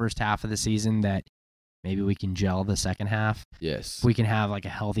 The first half of the season, that maybe we can gel the second half. Yes, if we can have like a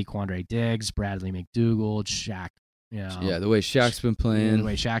healthy Quandre Diggs, Bradley McDougald, Shaq. Yeah, the way Shaq's been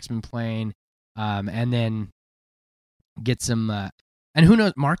playing. And then get some and who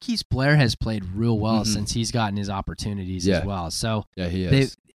knows, Marquise Blair has played real well since he's gotten his opportunities as well. So yeah, he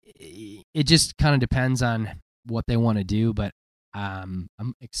has. It just kind of depends on what they want to do, but I'm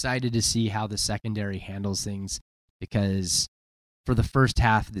excited to see how the secondary handles things, because for the first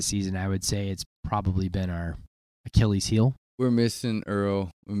half of the season, I would say it's probably been our Achilles heel. We're missing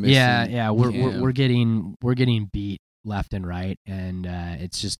Earl. We're getting beat left and right, and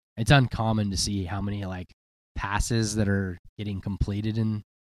it's uncommon to see how many like passes that are getting completed in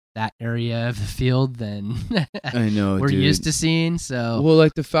that area of the field than I know we're used to seeing. So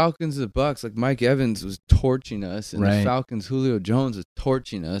like the Falcons, the Bucks, like Mike Evans was torching us, and the Falcons, Julio Jones was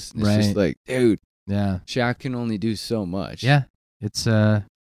torching us. And it's just like, dude, yeah, Shaq can only do so much. Yeah, it's the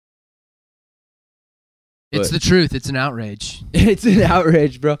truth. It's an outrage. It's an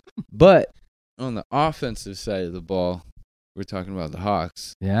outrage, bro. But on the offensive side of the ball, we're talking about the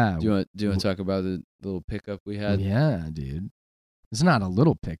Hawks. Yeah. Do you want to talk about the little pickup we had? Yeah, dude. It's not a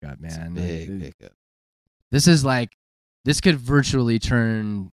little pickup, man. It's a big pickup. This could virtually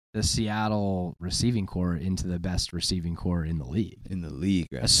turn the Seattle receiving core into the best receiving core in the league.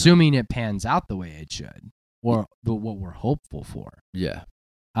 Right assuming it pans out the way it should, or what we're hopeful for. Yeah.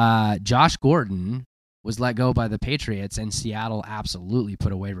 Josh Gordon was let go by the Patriots, and Seattle absolutely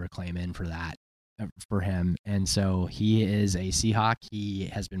put a waiver claim in for that, for him. And so he is a Seahawk. He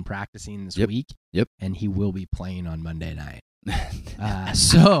has been practicing this week. Yep. And he will be playing on Monday night.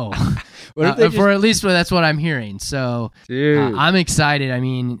 So for at least that's what I'm hearing. So I'm excited. I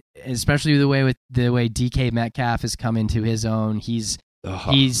mean, especially the way DK Metcalf has come into his own. He's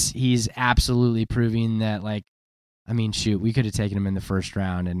absolutely proving that, like, I mean, shoot, we could have taken him in the first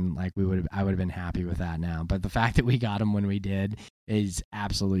round, and like I would have been happy with that now. But the fact that we got him when we did is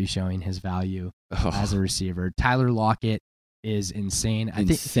absolutely showing his value as a receiver. Tyler Lockett is insane.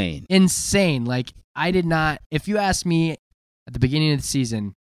 Insane. Like, I did not. If you asked me at the beginning of the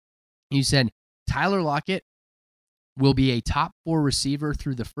season, you said Tyler Lockett will be a top 4 receiver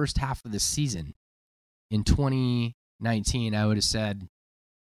through the first half of the season in 2019, I would have said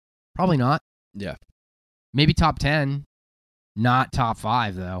probably not. Yeah. Maybe top 10, not top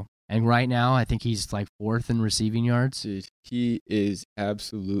 5 though. And right now, I think he's like 4th in receiving yards. Dude, he is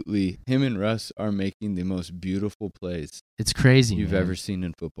absolutely. Him and Russ are making the most beautiful plays It's crazy you've man. ever seen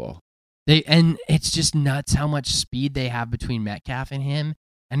in football. And it's just nuts how much speed they have between Metcalf and him.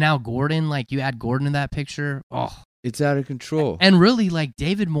 And now Gordon, like you add Gordon to that picture. Oh, it's out of control. And really, like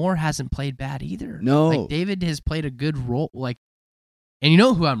David Moore hasn't played bad either. No, like David has played a good role. Like, and you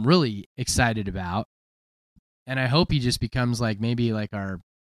know who I'm really excited about, and I hope he just becomes like maybe like our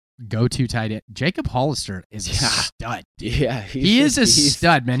go-to tight end. Jacob Hollister is a stud. Yeah, he is a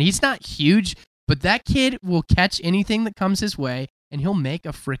stud, man. He's not huge, but that kid will catch anything that comes his way, and he'll make a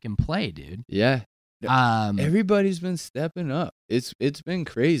freaking play, dude. Yeah. Everybody's been stepping up. It's been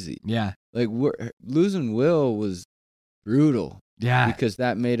crazy. Yeah. Like losing Will was brutal. Yeah. Because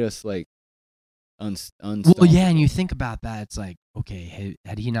that made us like unstoppable. Well, yeah, and you think about that, it's like, okay,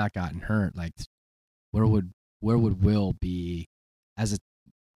 had he not gotten hurt, like where would Will be as a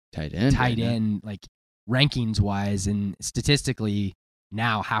tight end, like rankings wise and statistically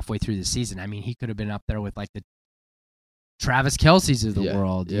now halfway through the season? I mean, he could have been up there with like the Travis Kelce's of the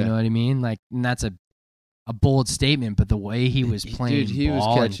world. You know what I mean? Like, and that's a bold statement, but the way he was playing, dude, he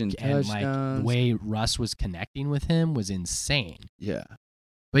ball was catching and like the way Russ was connecting with him was insane. Yeah.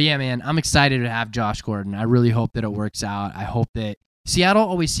 But yeah, man, I'm excited to have Josh Gordon. I really hope that it works out. I hope that Seattle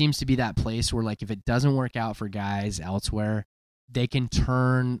always seems to be that place where, like, if it doesn't work out for guys elsewhere, they can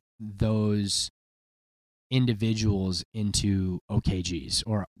turn those individuals into OKGs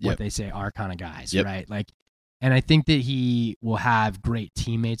or what they say are kind of guys, right? Like, and I think that he will have great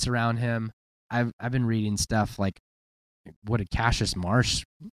teammates around him. I've been reading stuff like what did Cassius Marsh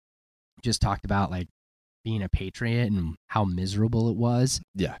just talked about, like being a Patriot and how miserable it was.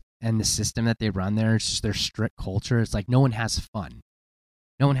 Yeah. And the system that they run there, it's just their strict culture. It's like no one has fun.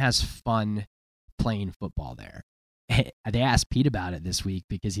 No one has fun playing football there. They asked Pete about it this week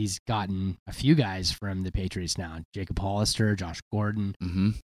because he's gotten a few guys from the Patriots now, Jacob Hollister, Josh Gordon. Mm-hmm.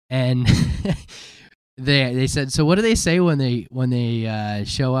 And they said, so what do they say when they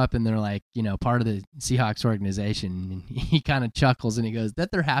show up and they're like, you know, part of the Seahawks organization? And he kind of chuckles and he goes,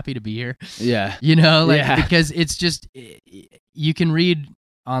 that they're happy to be here. Yeah. You know, like because it's just, you can read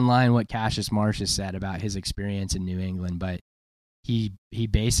online what Cassius Marsh has said about his experience in New England, but he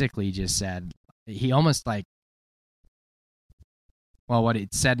basically just said, he almost like, well, what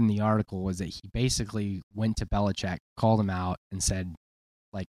it said in the article was that he basically went to Belichick, called him out, and said,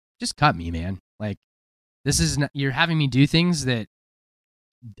 like, just cut me, man. Like, this is not, you're having me do things that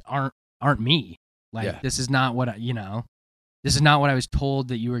aren't me. Like, this is not what this is not what I was told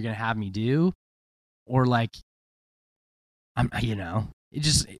that you were gonna have me do, or like, it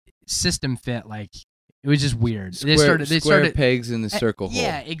just system fit. Like, it was just weird. They started pegs in the circle hole.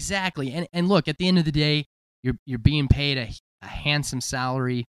 Yeah, exactly. And look, at the end of the day, you're being paid a handsome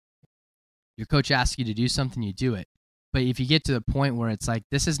salary. Your coach asks you to do something, you do it. But if you get to the point where it's like,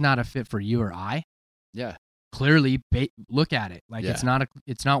 this is not a fit for you or I, clearly look at it. Like it's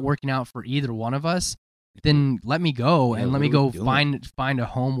not working out for either one of us. Then let me go and let me go find a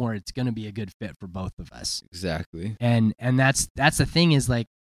home where it's going to be a good fit for both of us. Exactly. And that's the thing is, like,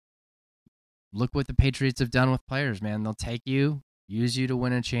 look what the Patriots have done with players, man. They'll take you, use you to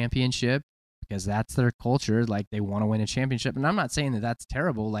win a championship because that's their culture. Like, they want to win a championship. And I'm not saying that that's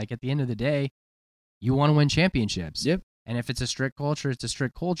terrible. Like, at the end of the day, you want to win championships. Yep. And if it's a strict culture, it's a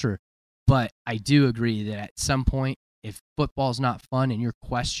strict culture. But I do agree that at some point, if football's not fun and you're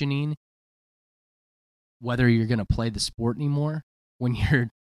questioning whether you're going to play the sport anymore when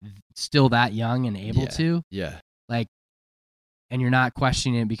you're still that young and able to, like, and you're not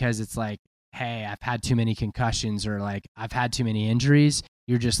questioning it because it's like, hey, I've had too many concussions or like I've had too many injuries,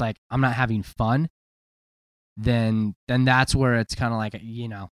 you're just like, I'm not having fun, then that's where it's kind of like, you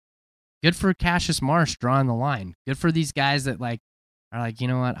know, good for Cassius Marsh drawing the line. Good for these guys that like are like, you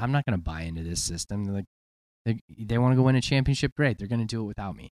know what, I'm not going to buy into this system. They're like, they want to go win a championship, great. They're going to do it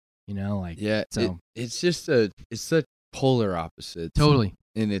without me. You know, like, so it's just it's such polar opposites. Totally.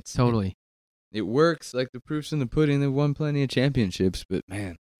 And it's totally. It works, like the proof's in the pudding. They've won plenty of championships, but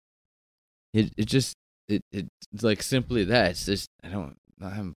man, it's like simply that. It's just not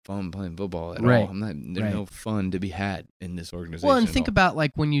having fun playing football at all. There's no fun to be had in this organization. Well, and think about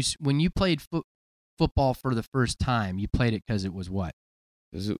like when you played football for the first time, you played it because it was what?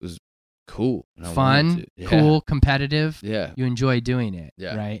 Because it was cool, fun, cool, competitive. Yeah, you enjoy doing it.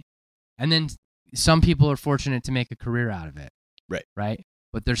 Yeah, right. And then some people are fortunate to make a career out of it. Right.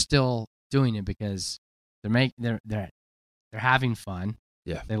 But they're still doing it because they're having fun.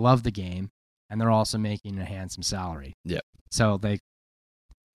 Yeah. They love the game, and they're also making a handsome salary. Yeah. So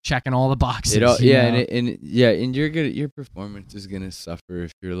checking all the boxes. And your performance is gonna suffer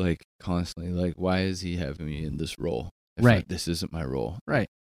if you're like constantly like, why is he having me in this role? Right. This isn't my role. Right.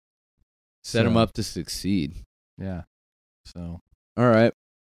 Set him up to succeed. Yeah. So. All right.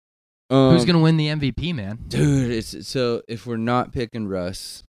 Who's gonna win the MVP, man? Dude, so if we're not picking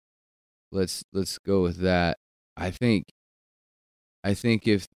Russ, let's go with that. I think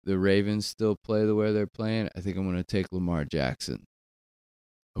if the Ravens still play the way they're playing, I think I'm gonna take Lamar Jackson.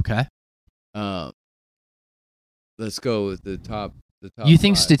 Okay. Let's go with the top. You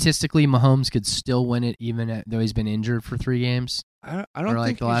think 5. statistically Mahomes could still win it even though he's been injured for 3 games? I don't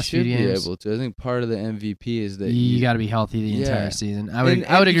think the last few games. Be able to. I think part of the MVP is that you got to be healthy the entire season. I would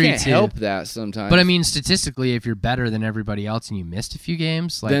agree you can't too. Help that sometimes. But I mean, statistically, if you're better than everybody else and you missed a few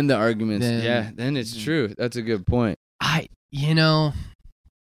games, then the arguments. Then it's true. That's a good point. If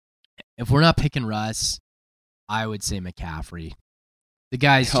we're not picking Russ, I would say McCaffrey. The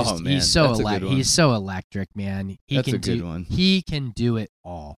guy's just he's so electric, man. That's a good one. He can do it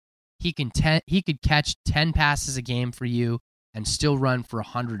all. He could catch 10 passes a game for you and still run for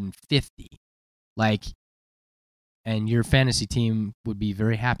 150. And your fantasy team would be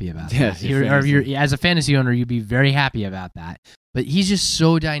very happy about that. As a fantasy owner, you'd be very happy about that. But he's just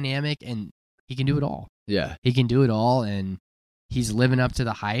so dynamic and he can do it all. Yeah. He can do it all and he's living up to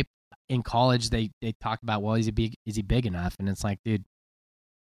the hype. In college they talked about, well, is he big enough? And it's like, dude,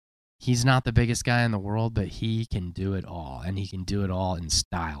 he's not the biggest guy in the world, but he can do it all, and he can do it all in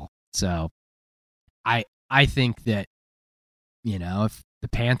style. So I think that, if the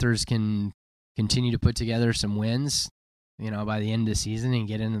Panthers can continue to put together some wins, by the end of the season and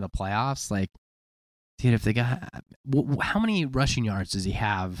get into the playoffs, dude, if the guy, how many rushing yards does he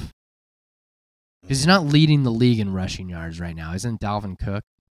have? Because he's not leading the league in rushing yards right now. Isn't Dalvin Cook?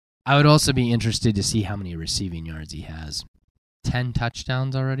 I would also be interested to see how many receiving yards he has. 10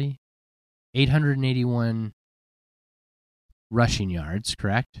 touchdowns already? 881 rushing yards,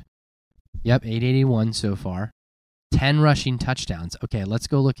 correct? Yep, 881 so far. 10 rushing touchdowns. Okay, let's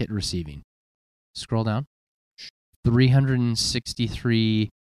go look at receiving. Scroll down. 363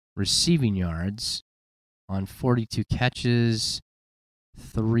 receiving yards on 42 catches,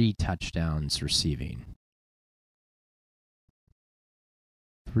 3 touchdowns receiving.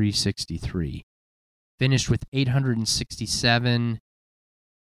 363. Finished with 867.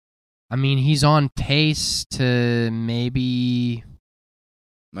 I mean, he's on pace to maybe...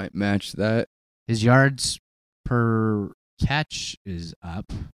 might match that. His yards per catch is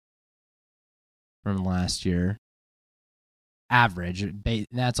up from last year. Average.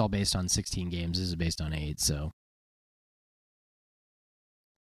 That's all based on 16 games. This is based on 8, so...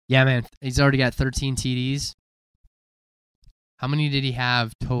 Yeah, man. He's already got 13 TDs. How many did he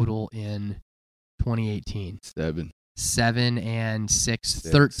have total in 2018? 7 and 6.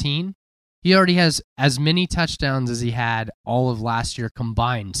 13. He already has as many touchdowns as he had all of last year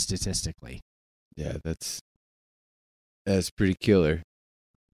combined statistically. Yeah, that's pretty killer.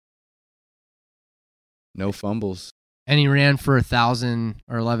 No fumbles. And he ran for 1,000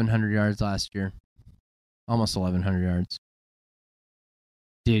 or 1,100 yards last year. Almost 1,100 yards.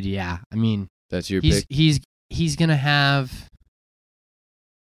 Dude, yeah. I mean, that's your pick. He's going to have...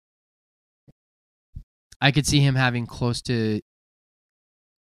 I could see him having close to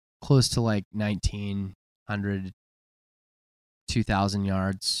like 1,900, 2,000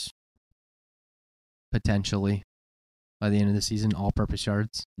 yards potentially by the end of the season, all-purpose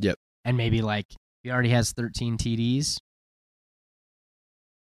yards. Yep. And maybe he already has 13 TDs.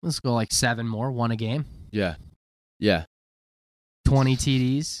 Let's go 7 more, 1 a game. Yeah. Yeah. 20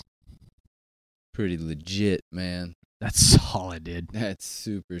 TDs. Pretty legit, man. That's solid, dude. That's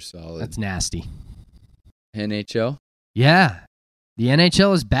super solid. That's nasty. NHL? Yeah. The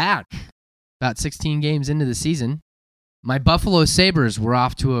NHL is back. About 16 games into the season. My Buffalo Sabres were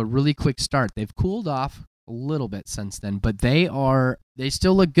off to a really quick start. They've cooled off a little bit since then, but they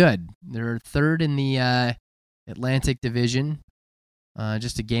still look good. They're 3rd in the Atlantic Division,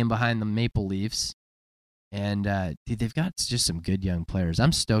 just a game behind the Maple Leafs. And dude, they've got just some good young players.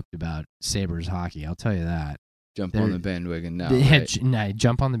 I'm stoked about Sabres hockey, I'll tell you that. Jump on the bandwagon now. Right?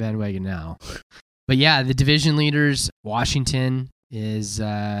 Jump on the bandwagon now. But yeah, the division leaders, Washington is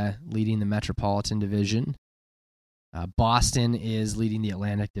leading the Metropolitan Division. Boston is leading the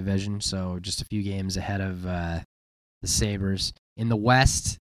Atlantic Division, so just a few games ahead of the Sabres. In the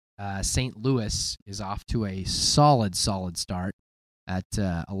West, St. Louis is off to a solid start at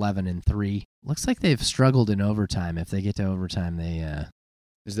 11-3. Looks like they've struggled in overtime. If they get to overtime, they...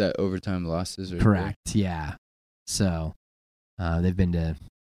 Is that overtime losses? Correct, yeah. So they've been to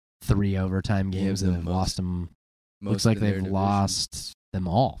 3 overtime games and lost them. Looks like they've lost them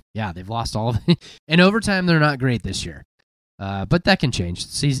all. Yeah, they've lost all of them. In overtime, they're not great this year. But that can change.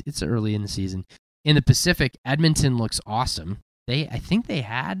 It's early in the season. In the Pacific, Edmonton looks awesome. I think they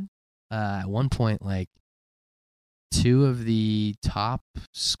had at one point like 2 of the top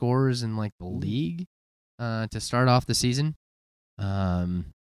scorers in like the league to start off the season.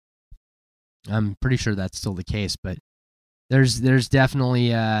 I'm pretty sure that's still the case, but there's definitely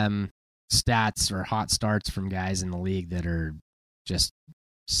stats or hot starts from guys in the league that are just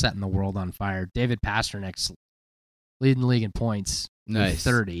setting the world on fire. David Pasternak's leading the league in points, nice, with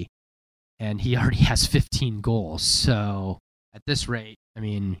 30, and he already has 15 goals. So at this rate, I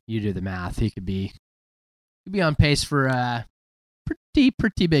mean, you do the math. He could be on pace for a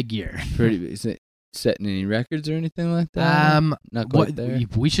pretty big year. Is it setting any records or anything like that? Not quite there.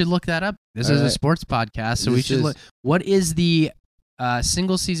 We should look that up. This is a sports podcast, so we should look. What is the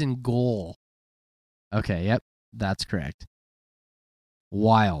single season goal? Okay, yep, that's correct.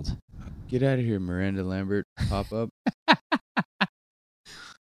 Wild. Get out of here, Miranda Lambert. Pop up.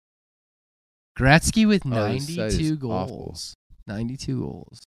 Gretzky with 92 goals. Awful. 92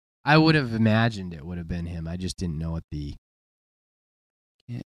 goals. I would have imagined it would have been him. I just didn't know what the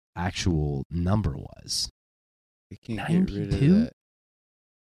actual number was. I can't get rid of that.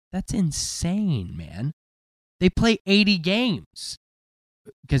 That's insane, man. They play 80 games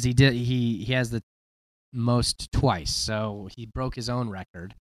because he has the most twice, so he broke his own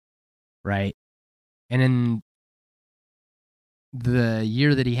record, right? And in the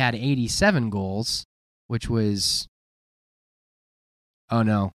year that he had 87 goals, which was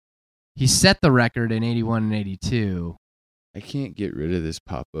he set the record in 81 and 82. I can't get rid of this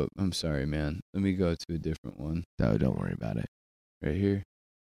pop-up. I'm sorry, man. Let me go to a different one. No, don't worry about it. Right here.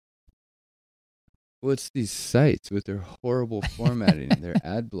 What's these sites with their horrible formatting, their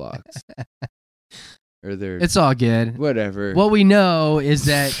ad blocks? Or their... It's all good. Whatever. What we know is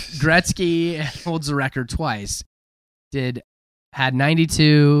that Gretzky holds the record twice. Had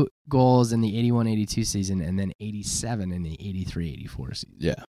 92 goals in the 81-82 season and then 87 in the 83-84 season.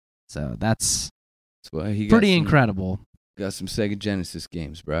 Yeah. So that's why he pretty incredible. Got some Sega Genesis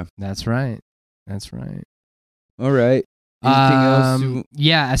games, bro. That's right. All right. Anything else?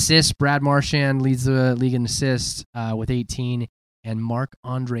 Yeah, assists. Brad Marchand leads the league in assists with 18. And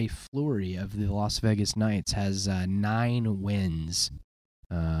Marc-Andre Fleury of the Las Vegas Knights has 9 wins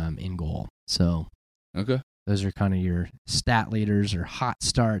in goal. So okay, those are kind of your stat leaders or hot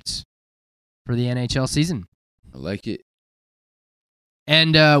starts for the NHL season. I like it.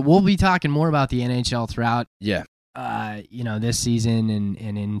 And we'll be talking more about the NHL throughout this season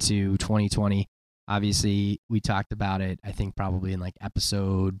and into 2020. Obviously, we talked about it, I think probably in like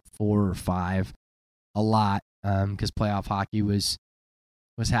episode 4 or 5 a lot because playoff hockey was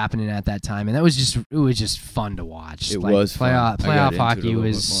happening at that time, and it was just fun to watch. It was playoff hockey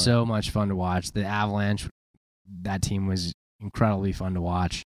was so much fun to watch. The Avalanche, that team was incredibly fun to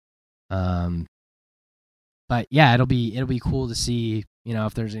watch. But yeah, it'll be cool to see,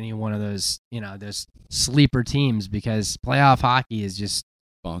 if there's any one of those, those sleeper teams, because playoff hockey is just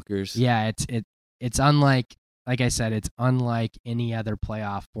bonkers. Yeah, it's unlike, like I said, it's unlike any other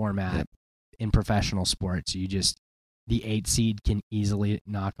playoff format in professional sports. The 8 seed can easily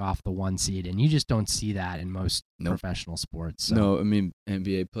knock off the 1 seed, and you just don't see that in most professional sports. So. No, I mean,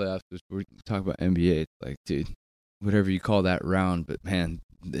 NBA playoffs, we talk about NBA, it's like, dude, whatever you call that round, but man,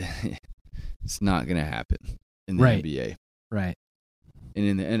 it's not going to happen in the NBA. Right. And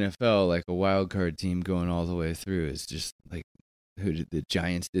in the NFL, like a wild card team going all the way through is just like, the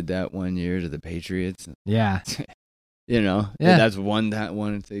Giants did that one year to the Patriots. Yeah. That's one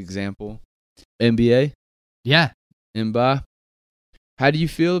example. NBA? Yeah. Mba. How do you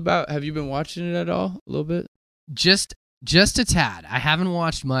feel have you been watching it at all? A little bit? Just a tad. I haven't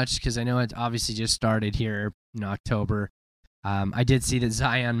watched much because I know it obviously just started here in October. I did see that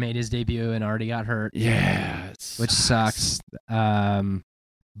Zion made his debut and already got hurt. Yeah. Which sucks.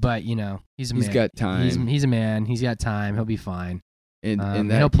 But, he's a man. He's got time. He's a man. He's got time. He'll be fine.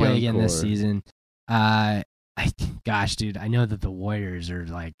 And he'll play again this season. Gosh, dude, I know that the Warriors are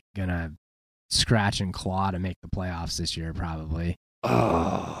like gonna scratch and claw to make the playoffs this year, probably. Oh,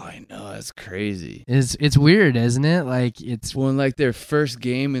 I know, that's crazy. It's weird, isn't it? Like it's like their first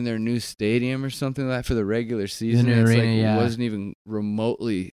game in their new stadium or something like that for the regular season. It wasn't even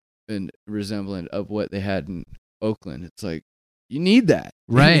remotely resemblant of what they had in Oakland. It's like you need that,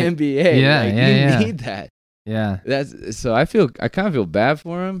 right? In the NBA, you need that. Yeah, that's so. I kind of feel bad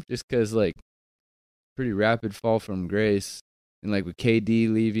for him just because pretty rapid fall from grace, and like with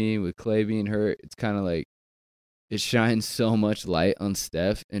KD leaving, with Clay being hurt, it's kind of like it shines so much light on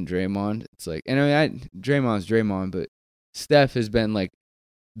Steph and Draymond. It's like, and Draymond's Draymond, but Steph has been like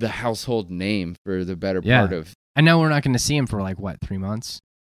the household name for the better part of. I know we're not going to see him for like what, 3 months.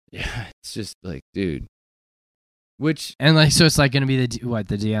 Yeah, it's just like, dude. Which and like so, it's like going to be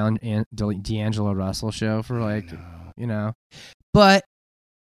the D'Angelo Russell show for like But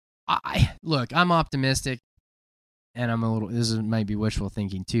I'm optimistic, and I'm a little. This might be wishful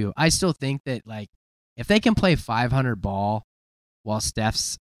thinking too. I still think that like if they can play 500 ball while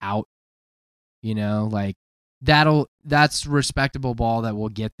Steph's out, like that's respectable ball that will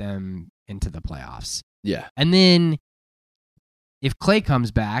get them into the playoffs. Yeah, and then if Klay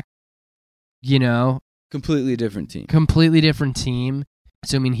comes back, completely different team.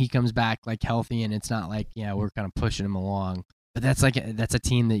 Assuming he comes back like healthy, and it's not like we're kind of pushing him along. But that's a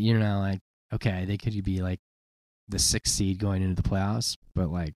team that like okay, they could be like the 6th seed going into the playoffs,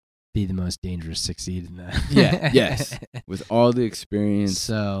 but like be the most dangerous 6th seed in the yes, with all the experience,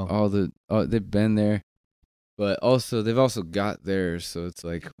 so they've been there, but also they've also got theirs, so it's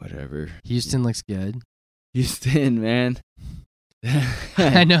like whatever. Houston looks good. Houston, man.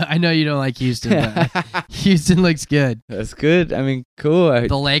 I know you don't like Houston, but Houston looks good. That's good. I mean, cool.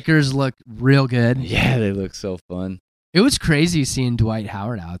 The Lakers look real good. Yeah, they look so fun. It was crazy seeing Dwight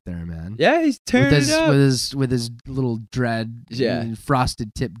Howard out there, man. Yeah, he's turning it up with his little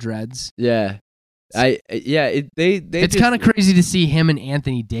frosted tip dreads. Yeah, It's kind of crazy to see him and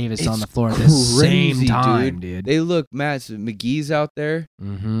Anthony Davis on the floor at the same time, dude. They look massive. McGee's out there.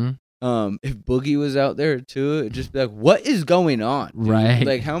 Mm-hmm. If Boogie was out there too, it'd just be like, what is going on? Dude? Right.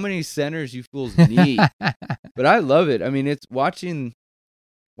 Like, how many centers you fools need? But I love it. I mean, it's watching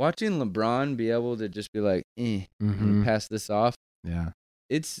LeBron be able to just be like, pass this off. Yeah.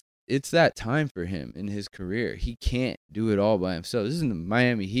 It's that time for him in his career. He can't do it all by himself. This isn't the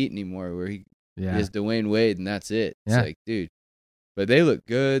Miami Heat anymore where he has Dwayne Wade and that's it. It's like, dude. But they look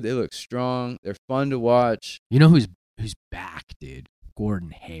good. They look strong. They're fun to watch. You know who's back, dude? Gordon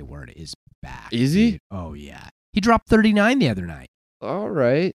Hayward is back. Is he? Dude. Oh, yeah. He dropped 39 the other night. All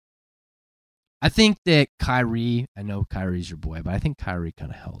right. I think that Kyrie, I know Kyrie's your boy, but I think Kyrie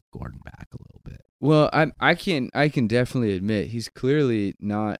kind of held Gordon back a little bit. Well, I can definitely admit he's clearly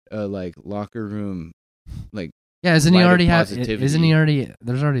not a like locker room like isn't he already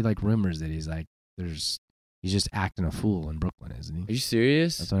there's already like rumors that he's just acting a fool in Brooklyn, isn't he? Are you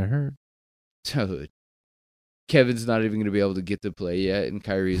serious? That's what I heard. Dude. Kevin's not even going to be able to get to play yet, and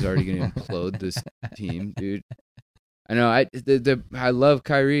Kyrie's already going to implode this team, dude. I know. I love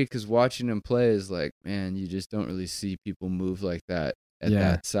Kyrie because watching him play is like, man, you just don't really see people move like that at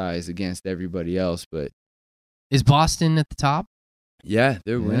that size against everybody else. But is Boston at the top? Yeah,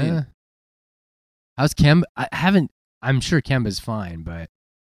 they're winning. How's Kemba? I'm sure Kemba's fine, but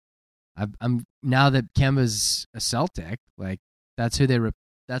I'm now that Kemba's a Celtic, like that's who they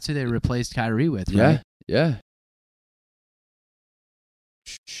replaced Kyrie with, right? Yeah.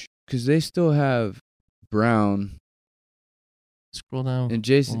 Because they still have Brown. Scroll down. And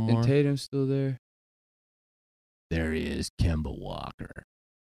Jason and Tatum's still there. There he is, Kemba Walker.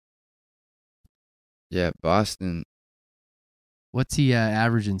 Yeah, Boston. What's he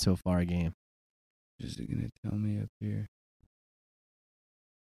averaging so far a game? Is it going to tell me up here?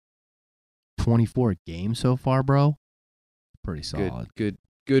 24 games so far, bro. Pretty solid.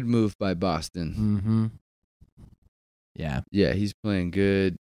 Good move by Boston. Mm-hmm. Yeah. Yeah, he's playing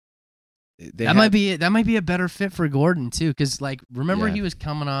good. Might be a better fit for Gordon too, because like remember he was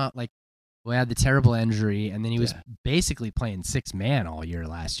coming off like we had the terrible injury, and then he was basically playing 6-man all year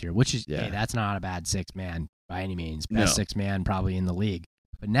last year, which is hey, that's not a bad 6-man by any means. Best 6-man probably in the league.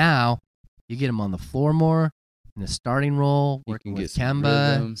 But now you get him on the floor more in the starting role, working with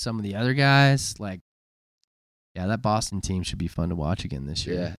Kemba, some of the other guys. Like, yeah, that Boston team should be fun to watch again this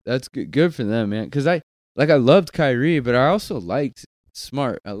year. Yeah, that's good for them, man. Because I loved Kyrie, but I also liked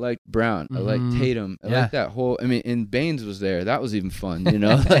Smart. I liked Brown. I liked Tatum. I liked that whole. I mean, and Baines was there. That was even fun, you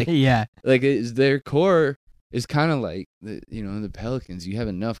know. Like, like their core is kind of like the Pelicans. You have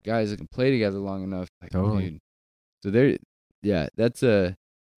enough guys that can play together long enough. Like, totally. Dude. So they're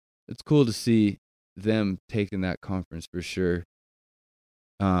it's cool to see them taking that conference for sure.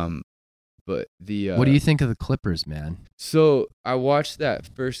 But what do you think of the Clippers, man? So I watched that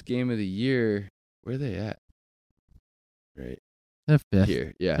first game of the year. Where are they at? Right. They're fifth.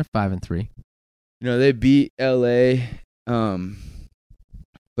 Here, yeah. They're 5-3. They beat LA,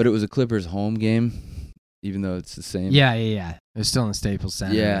 but it was a Clippers home game, even though it's the same. Yeah. It was still in the Staples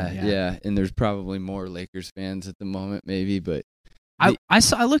Center. Yeah. And there's probably more Lakers fans at the moment, maybe, but I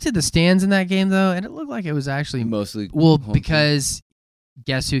looked at the stands in that game though, and it looked like it was actually mostly because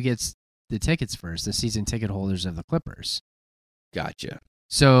guess who gets the tickets first? The season ticket holders of the Clippers. Gotcha.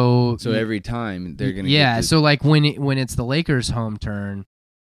 So every time they're gonna so like when it's the Lakers' home turn,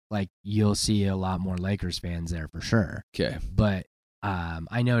 like you'll see a lot more Lakers fans there for sure. Okay. But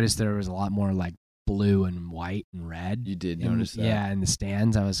I noticed there was a lot more like blue and white and red. You did notice that. Yeah, in the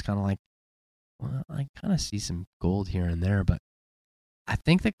stands, I was kind of like, well, I kind of see some gold here and there, but I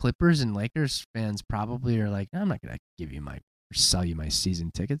think the Clippers and Lakers fans probably are like, I'm not gonna sell you my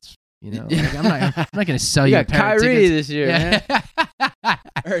season tickets. You know, like, I'm not gonna sell you. We got Kyrie this year, man.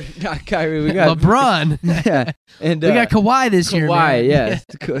 Or not Kyrie. We got LeBron. Yeah, and we got Kawhi this year. Kawhi, man.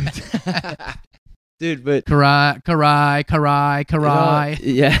 yeah. Dude, but Kawhi.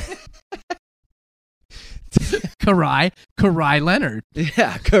 Yeah. Kawhi Leonard.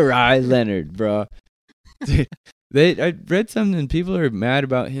 Yeah, Kawhi Leonard, bro. Dude, I read something. People are mad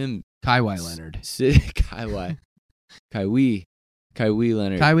about him. Kawhi Leonard. Kawhi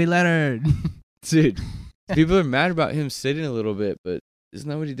Leonard. Kawhi Leonard. Dude, people are mad about him sitting a little bit, but isn't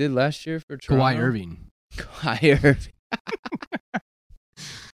that what he did last year for Toronto? Kawhi Irving. Kawhi Irving.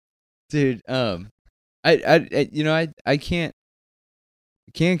 Dude, I can't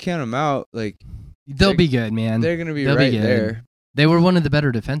count them out. Like, they'll be good, man. They're gonna be They'll right be good. there. They were one of the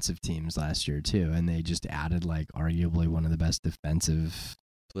better defensive teams last year too, and they just added like arguably one of the best defensive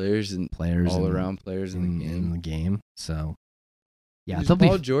players in the game. So yeah, is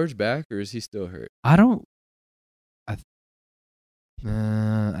Paul George back, or is he still hurt? I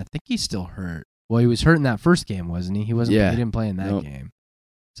think he's still hurt. Well, he was hurt in that first game, wasn't he? He wasn't. Yeah. He didn't play in that game,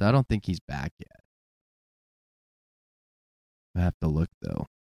 so I don't think he's back yet. I have to look though.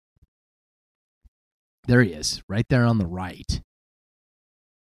 There he is, right there on the right.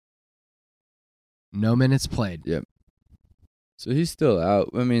 No minutes played. Yep. So he's still out.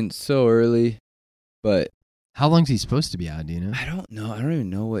 I mean, so early, but how long's he supposed to be out? Do you know? I don't know. I don't even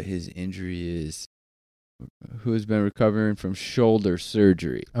know what his injury is. Who has been recovering from shoulder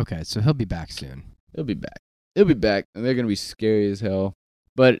surgery? Okay, so he'll be back soon. He'll be back. And they're gonna be scary as hell.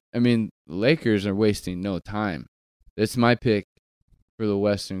 But I mean, the Lakers are wasting no time. That's my pick for the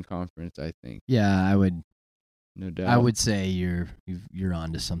Western Conference, I think. Yeah, I would. No doubt. I would say you're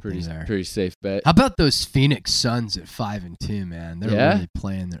onto something there. Pretty safe bet. How about those Phoenix Suns at 5-2, man? They're really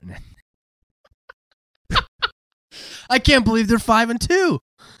playing their. I can't believe they're 5-2.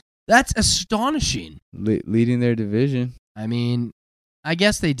 That's astonishing. Leading their division. I mean, I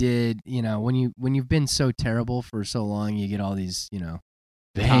guess they did. You know, when you've been so terrible for so long, you get all these,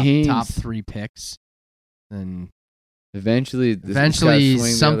 top 3 picks, and eventually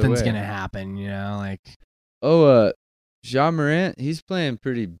something's gonna happen. You know, like. Ja Morant, he's playing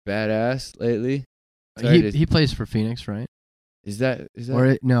pretty badass lately. He plays for Phoenix, right? Is that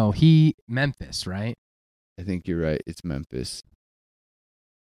or no? Memphis, right? I think you're right. It's Memphis.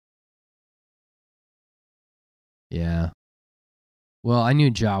 Yeah. Well, I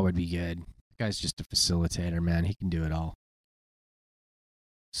knew Ja would be good. The guy's just a facilitator, man. He can do it all.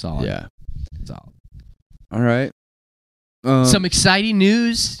 Solid. Yeah. Solid. All right. Some exciting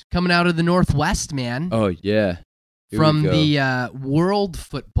news coming out of the Northwest, man. Oh, yeah. From the World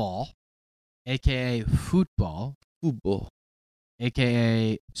Football, a.k.a. football,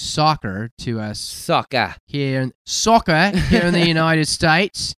 a.k.a. soccer to us. Soccer here in the United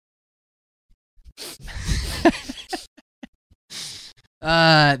States.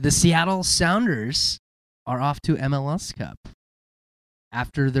 The Seattle Sounders are off to MLS Cup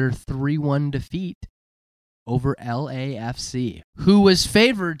after their 3-1 defeat over LAFC, who was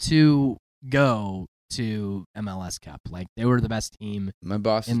favored to go to MLS Cup. Like, they were the best team. My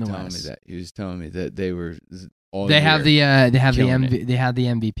boss in was the telling West. me that. He was telling me that they were all They have the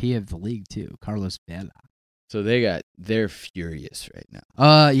MVP of the league too, Carlos Vela. So they're furious right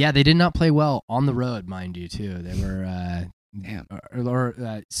now. Yeah, they did not play well on the road, mind you, too. They were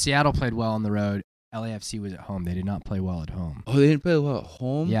Seattle played well on the road. LAFC was at home. They did not play well at home. Oh, they didn't play well at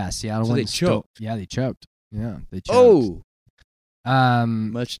home? Yeah, Seattle so went they choked. Yeah, they choked. Yeah, they choked. Oh.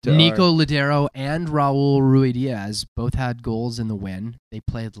 Much to Nico Ladero and Raul Ruidiaz both had goals in the win. They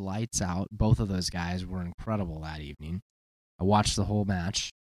played lights out. Both of those guys were incredible that evening. I watched the whole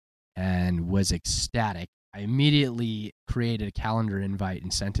match and was ecstatic. I immediately created a calendar invite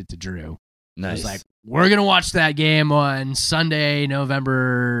and sent it to Drew. Nice. I was like, we're going to watch that game on Sunday,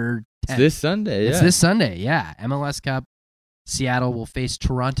 November 10th. It's this Sunday, yeah. It's this Sunday, yeah. MLS Cup. Seattle will face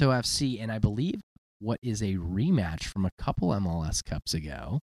Toronto FC, and I believe what is a rematch from a couple MLS Cups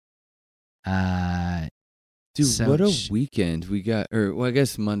ago. Dude, what a weekend we got. I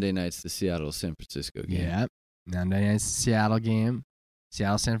guess Monday night's the Seattle-San Francisco game. Yeah, Monday night's the Seattle game.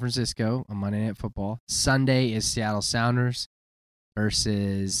 Seattle-San Francisco on Monday Night Football. Sunday is Seattle Sounders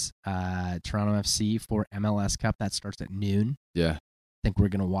versus Toronto FC for MLS Cup. That starts at noon. Yeah. I think we're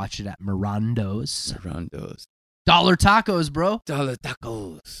going to watch it at Mirando's. Dollar tacos, bro. Dollar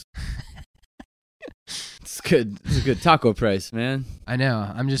tacos. It's good. It's a good taco price, man. I know.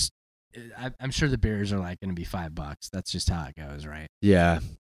 I'm sure the beers are like going to be $5. That's just how it goes, right? Yeah.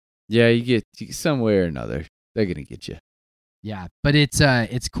 Yeah, you get some way or another. They're going to get you. Yeah, but it's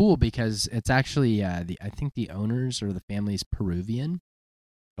cool because it's actually I think the owners or the family's Peruvian.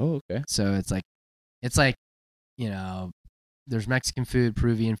 Oh, okay. So it's like, you know, there's Mexican food,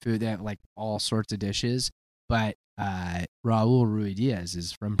 Peruvian food. They have like all sorts of dishes. But Raul Ruidiaz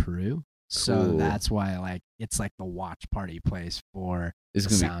is from Peru, so that's why like it's like the watch party place for. It's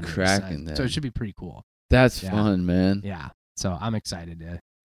gonna be cracking. So it should be pretty cool. That's fun, man. Yeah. So I'm excited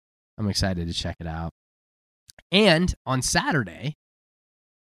to check it out. And on Saturday,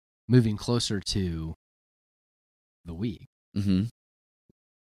 moving closer to the week,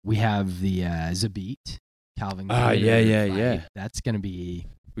 we have the Zabit Calvin. Yeah. That's gonna be.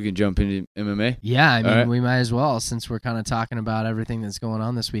 We can jump into MMA. Yeah, I mean, we might as well since we're kind of talking about everything that's going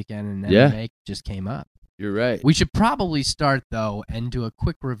on this weekend, and MMA just came up. You're right. We should probably start though and do a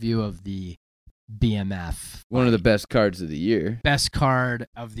quick review of the BMF. One of the best cards of the year. Best card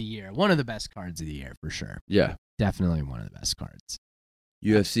of the year. One of the best cards of the year for sure. Yeah, definitely one of the best cards.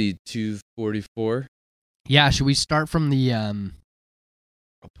 UFC 244. Yeah, should we start from the I'll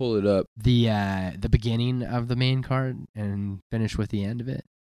pull it up. The beginning of the main card and finish with the end of it.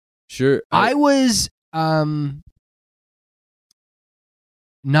 Sure. I was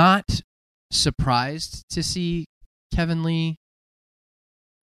not surprised to see Kevin Lee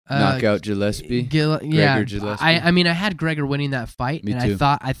knock out Gillespie. Gregor Gillespie. I mean, I had Gregor winning that fight, Me and too.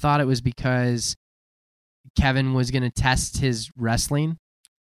 I thought it was because Kevin was going to test his wrestling,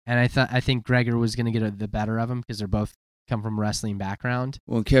 and I think Gregor was going to get the better of him because they're both come from wrestling background.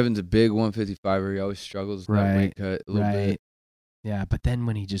 Well, Kevin's a big 155er. He always struggles with that weight cut a little bit. Yeah, but then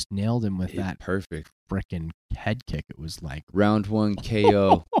when he just nailed him with that perfect frickin' head kick, it was like round 1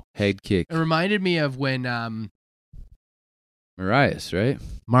 KO head kick. It reminded me of when Moraes, right?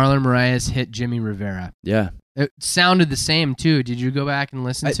 Marlon Moraes hit Jimmy Rivera. Yeah. It sounded the same too. Did you go back and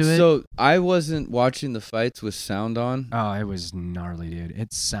listen to it? So I wasn't watching the fights with sound on. Oh, it was gnarly, dude.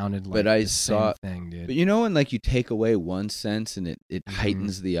 It sounded like I the saw same thing, dude. But you know when like you take away one sense and it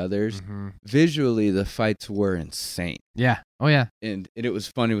heightens the others? Mm-hmm. Visually, the fights were insane. Yeah. Oh, yeah. And it was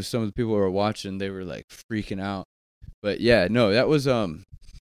funny with some of the people who were watching. They were like freaking out. But yeah, no, that was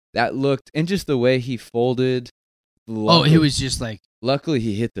that looked, and just the way he folded. He was just like. Luckily,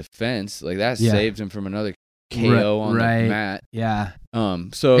 he hit the fence. Like that saved him from another KO on the mat. Yeah.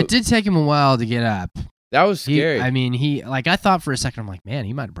 So it did take him a while to get up. That was scary. I thought for a second, I'm like, man,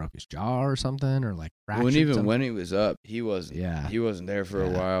 he might have broke his jaw or something, or like fractured. When he was up, he wasn't. Yeah. He wasn't there for a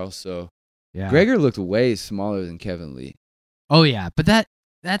while. So yeah. Gregor looked way smaller than Kevin Lee. Oh yeah, but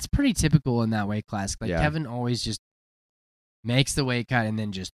that's pretty typical in that weight class. Like Kevin always just makes the weight cut and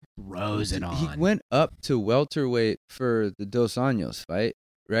then just throws it on. He went up to welterweight for the Dos Anjos fight,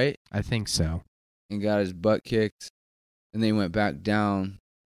 right? I think so. And got his butt kicked, and then he went back down.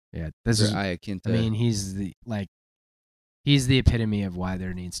 Yeah, Iaquinta. I mean, he's the epitome of why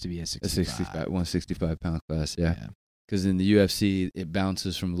there needs to be a 165 pound class. Yeah, because in the UFC it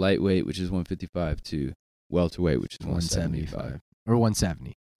bounces from lightweight, which is 155, to welterweight, which is 175 or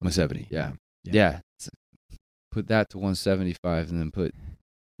 170. 170. Yeah. Put that to 175, and then put.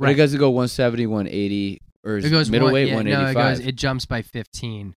 Right. It goes to go 170, 180, or is it goes middleweight 185? No, it jumps by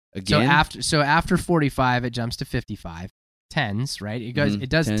 15. Again? So after 45, it jumps to 55. Tens, right? It goes. It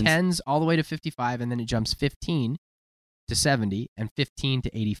does tens all the way to 55, and then it jumps 15 to 70, and 15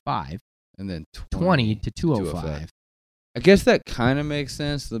 to 85, and then 20 to 205. I guess that kind of makes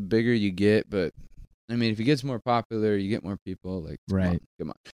sense. The bigger you get, but I mean, if it gets more popular, you get more people. Like, come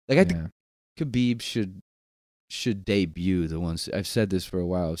on. Like, I think Khabib should debut the ones. I've said this for a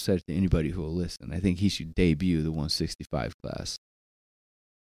while. I've said it to anybody who will listen. I think he should debut the 165 class.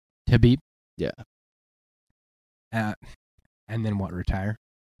 Khabib? Yeah. And then what, retire?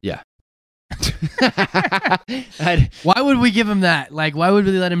 Yeah. Why would we give him that? Like, why would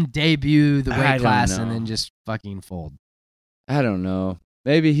we let him debut the weight class and then just fucking fold? I don't know.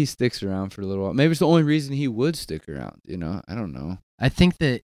 Maybe he sticks around for a little while. Maybe it's the only reason he would stick around, you know? I don't know. I think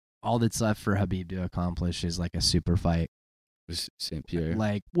that all that's left for Khabib to accomplish is like a super fight with St. Pierre.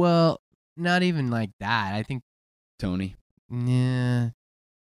 Like, well, not even like that. I think Tony. Yeah.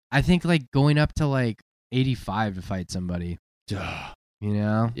 I think like going up to like 85 to fight somebody. Duh. You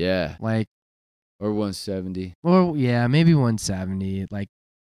know? Yeah. Like, or 170. Or yeah, maybe 170. Like,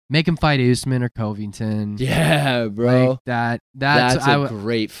 make him fight Usman or Covington. Yeah, bro. Like that's a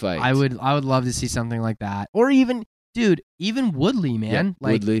great fight. I would love to see something like that. Or even, dude, even Woodley, man. Yeah,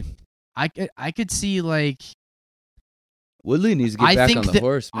 like Woodley. I could see like Woodley needs to get back on the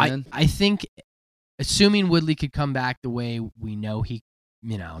horse, man. I think, assuming Woodley could come back the way we know he,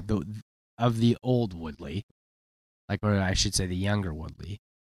 of the old Woodley, or I should say the younger Woodley,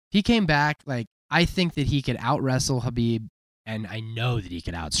 he came back, I think that he could out-wrestle Khabib, and I know that he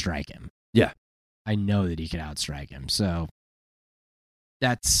could outstrike him. Yeah. I know that he could outstrike him. So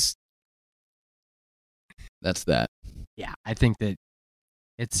that's that. Yeah, I think that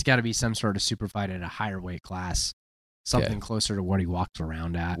it's got to be some sort of super fight at a higher weight class, something closer to what he walks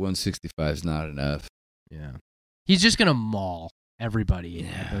around at. 165 is not enough. Yeah. He's just going to maul everybody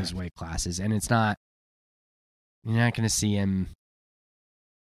at those weight classes, and you're not going to see him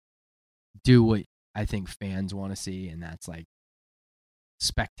do what I think fans want to see, and that's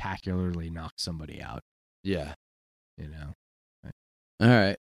spectacularly knock somebody out. Yeah.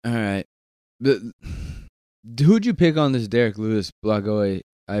 All right. But who'd you pick on this Derek Lewis Blagoy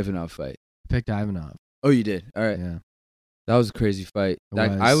Ivanov fight? I picked Ivanov. Oh, you did? All right. Yeah. That was a crazy fight.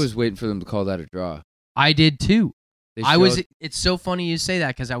 I was waiting for them to call that a draw. I did too. It's so funny you say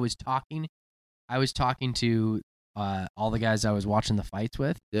that because I was talking to all the guys I was watching the fights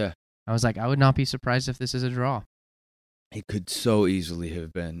with. Yeah. I was like, I would not be surprised if this is a draw. It could so easily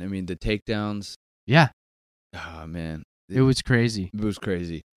have been. I mean, the takedowns. Yeah. Oh, man. It was crazy. It was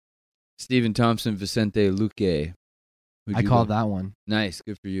crazy. Stephen Thompson, Vicente Luque. I called that one. Nice.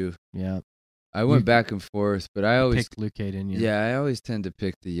 Good for you. Yeah. I went back and forth, but I always picked Luque, didn't you? Yeah, I always tend to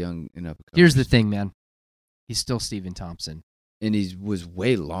pick the young and up. Here's the thing, man. He's still Stephen Thompson. And he was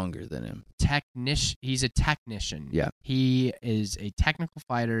way longer than him. He's a technician. Yeah. He is a technical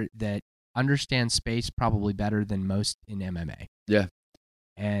fighter that understands space probably better than most in MMA. Yeah.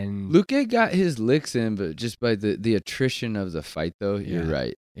 And Luque got his licks in, but just by the attrition of the fight, though, you're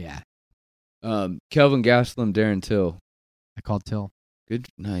right. Yeah. Kelvin Gastelum, Darren Till. I called Till. Good,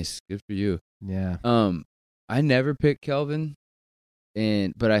 nice, good for you. Yeah. I never picked Kelvin,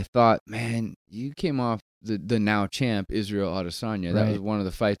 but I thought, man, you came off the now champ Israel Adesanya. That was one of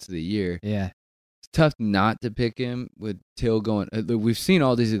the fights of the year. Yeah. It's tough not to pick him with Till going. We've seen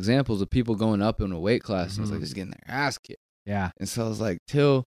all these examples of people going up in a weight class, and it's like just getting their ass kicked. Yeah. And so I was like,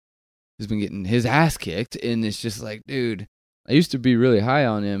 Till has been getting his ass kicked, and it's just like, dude, I used to be really high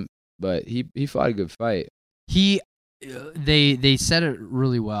on him, but he fought a good fight. They said it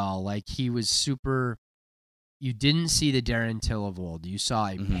really well. He was super. You didn't see the Darren Till of old. You saw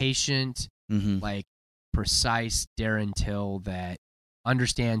a patient, precise Darren Till that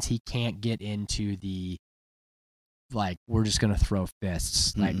understands he can't get into the we're just gonna throw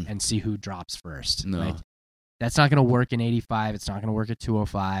fists and see who drops first. No. That's not gonna work in 85. It's not gonna work at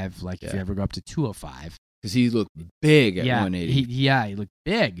 205. If you ever go up to 205, because he looked big at 180. He looked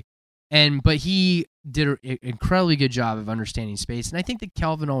big. But he did an incredibly good job of understanding space. And I think that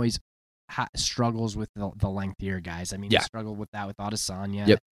Kelvin always struggles with the lengthier guys. I mean, he struggled with that with Adesanya.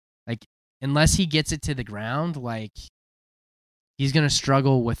 Yep. Unless he gets it to the ground, he's going to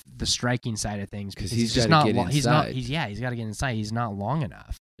struggle with the striking side of things because he's just not long. He's got to get inside. He's not long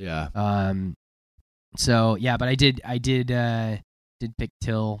enough. Yeah. So yeah, but I did pick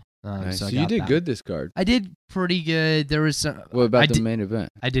Till. Nice. So you did good this card. I did pretty good. There was some. What about the main event?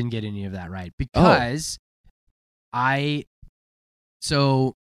 I didn't get any of that right because I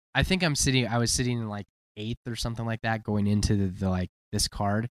think I was sitting in 8th or something like that going into the this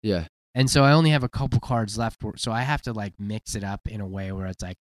card. Yeah. And so I only have a couple cards left, so I have to mix it up in a way where it's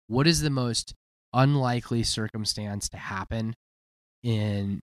what is the most unlikely circumstance to happen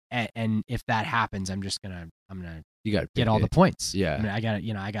and if that happens, I'm gonna you gotta get all the points. Yeah. I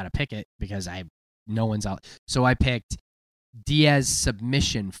mean, I gotta pick it because no one's out. So I picked Diaz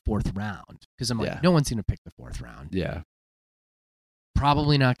submission 4th round because I'm no one's gonna pick the 4th round. Yeah.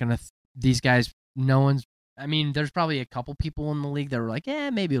 Probably not gonna. These guys, no one's. I mean, there's probably a couple people in the league that were like,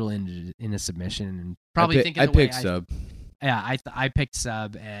 maybe it'll end in a submission, and probably thinking. I picked sub. Yeah, I picked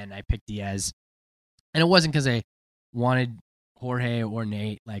sub and I picked Diaz, and it wasn't because I wanted Jorge or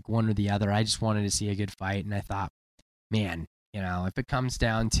Nate, one or the other. I just wanted to see a good fight, and I thought, man, if it comes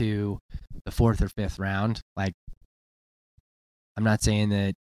down to the 4th or 5th round, I'm not saying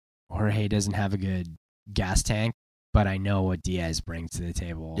that Jorge doesn't have a good gas tank, but I know what Diaz brings to the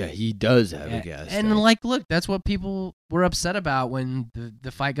table. Yeah, he does have a gas tank. And look, that's what people were upset about when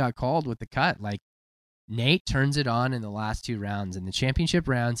the fight got called with the cut. Nate turns it on in the last 2 rounds. In the championship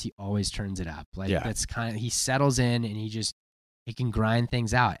rounds, he always turns it up. That's he settles in and he can grind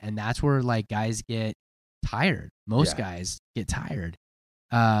things out. And that's where guys get tired. Most guys get tired.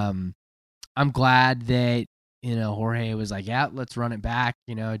 I'm glad that, Jorge was let's run it back.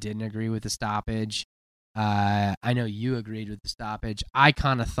 Didn't agree with the stoppage. I know you agreed with the stoppage. I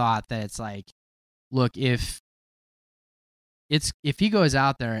kind of thought that it's look, if if he goes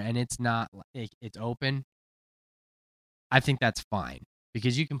out there and it's not it's open, I think that's fine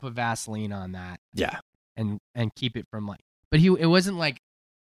because you can put Vaseline on that. Yeah. And keep it from but it wasn't like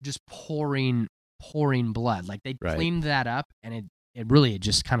just pouring blood. Like they cleaned that up and it really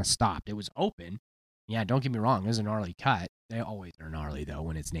just kind of stopped. It was open. Yeah, don't get me wrong. It was a gnarly cut. They always are gnarly though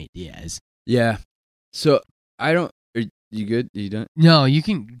when it's Nate Diaz. Yeah. So I don't. Are you good? Are you done? No, you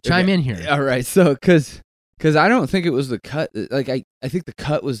can chime in here. All right. So because I don't think it was the cut. Like I think the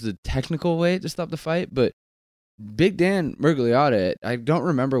cut was the technical way to stop the fight, but Big Dan Miragliotta, I don't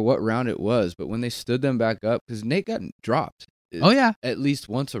remember what round it was, but when they stood them back up, because Nate got dropped. Oh yeah, at least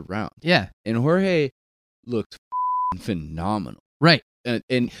once a round. Yeah, and Jorge looked phenomenal. Right, and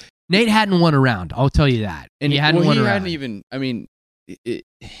Nate hadn't won a round. I'll tell you that. And he hadn't won a round. Hadn't even. I mean,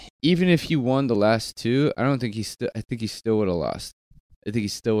 even if he won the last two, I don't think he still. I think he still would have lost. I think he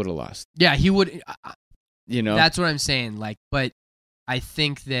still would have lost. Yeah, he would. You know, that's what I'm saying. Like, but I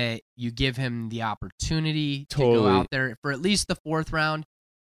think that you give him the opportunity to go out there for at least the fourth round.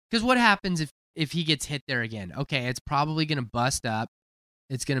 Because what happens if he gets hit there again? Okay, it's probably going to bust up.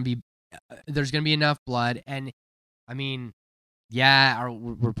 It's going to be there's going to be enough blood, and I mean, yeah,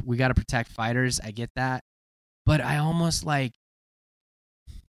 we got to protect fighters. I get that, but I almost like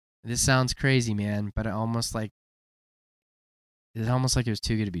this sounds crazy, man. But it's almost like it was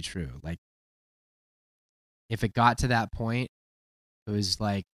too good to be true. Like if it got to that point. It was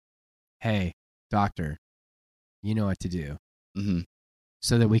like, hey, doctor, you know what to do. Mm-hmm.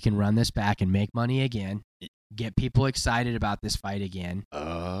 So that we can run this back and make money again, get people excited about this fight again.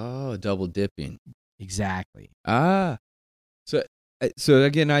 Oh, double dipping. Exactly. So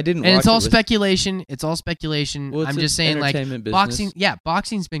again, I didn't and watch it's all speculation. It's all speculation. Well, I'm just saying, like, business. boxing. Yeah,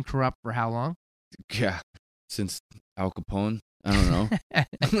 boxing's been corrupt for how long? Yeah, since Al Capone. I don't know.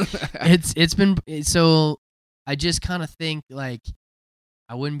 It's been so. I just kind of think like.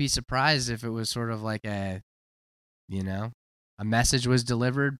 I wouldn't be surprised if it was sort of like a message was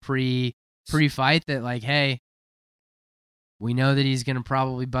delivered pre-fight that like, hey, we know that he's going to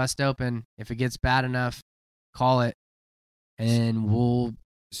probably bust open. If it gets bad enough, call it, and we'll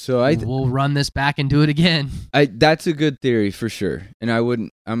run this back and do it again. That's a good theory for sure, and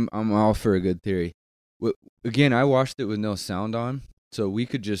I'm all for a good theory. Again, I watched it with no sound on, so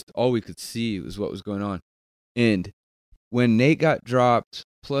all we could see was what was going on, and. When Nate got dropped,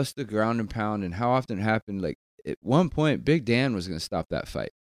 plus the ground and pound, and how often it happened, like at one point, Big Dan was going to stop that fight.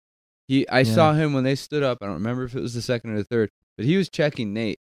 I saw him when they stood up. I don't remember if it was the second or the third, but he was checking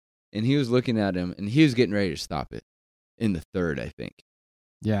Nate, and he was looking at him, and he was getting ready to stop it in the third, I think.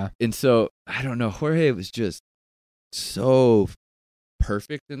 Yeah. And so, I don't know, Jorge was just so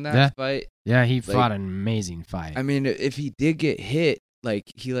perfect in that fight. Yeah, he fought an amazing fight. I mean, if he did get hit,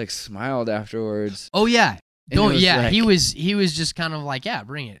 like he like smiled afterwards. Oh, yeah. He was just kind of like, yeah,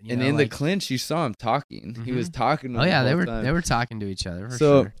 bring it. In the clinch, you saw him talking. Mm-hmm. He was talking. They were talking to each other.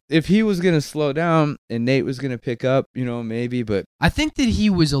 So if he was gonna slow down and Nate was gonna pick up, maybe. But I think that he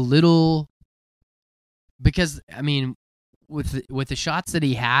was a little because I mean, with the shots that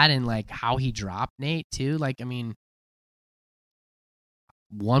he had and like how he dropped Nate too. Like I mean,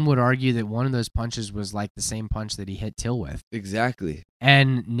 one would argue that one of those punches was like the same punch that he hit Till with. Exactly.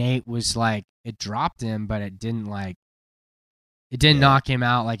 And Nate was like, it dropped him, but it didn't knock him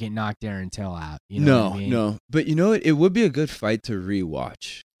out like it knocked Darren Till out. You know what I mean? No. But you know what? It would be a good fight to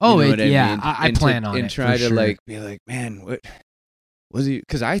rewatch. Oh, you know I plan on it. And try to like be like, man, what was he?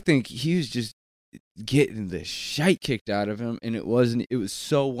 Because I think he was just getting the shite kicked out of him, and it was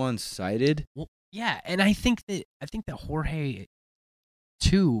so one-sided. Well, yeah, and I think that Jorge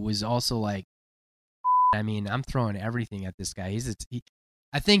too was also like, I mean, I'm throwing everything at this guy.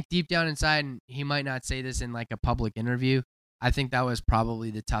 I think deep down inside, and he might not say this in like a public interview, I think that was probably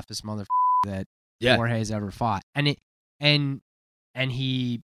the toughest motherfucker that Jorge's ever fought. And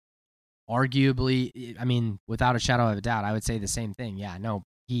he arguably, I mean, without a shadow of a doubt, I would say the same thing. Yeah, no,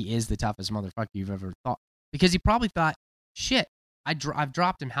 he is the toughest motherfucker you've ever thought. Because he probably thought, shit, I've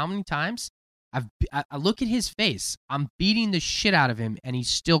dropped him how many times? I look at his face. I'm beating the shit out of him, and he's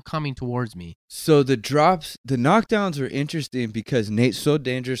still coming towards me. So the knockdowns were interesting because Nate's so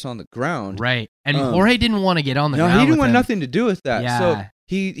dangerous on the ground, right? And Jorge didn't want to get on the ground. No, he didn't want nothing to do with that. Yeah. So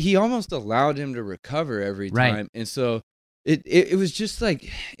he almost allowed him to recover every time, right. And so it was just like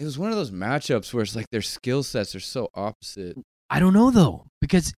it was one of those matchups where it's like their skill sets are so opposite. I don't know though,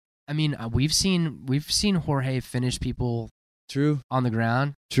 because I mean we've seen Jorge finish people. True. On the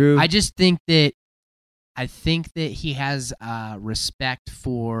ground. True. I just think that he has respect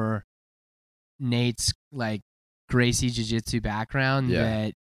for Nate's like Gracie Jiu-Jitsu background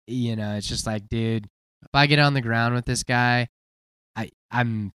that it's just like, dude, if I get on the ground with this guy,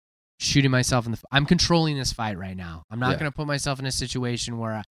 I'm shooting myself in the. I'm controlling this fight right now. I'm not Yeah. gonna put myself in a situation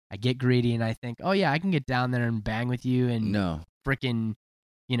where I get greedy and I think, oh yeah, I can get down there and bang with you and No. freaking,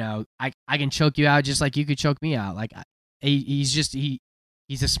 I can choke you out just like you could choke me out. Like he's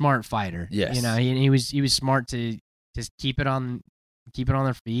a smart fighter. Yes. He was smart to just keep it on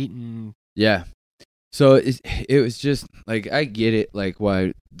their feet and Yeah. So it was just like, I get it, like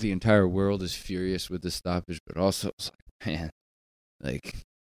why the entire world is furious with the stoppage, but also it's like, man, like,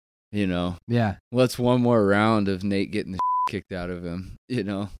 yeah, what's one more round of Nate getting the kicked out of him,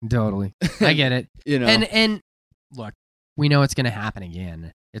 totally. I get it. And look, we know it's gonna happen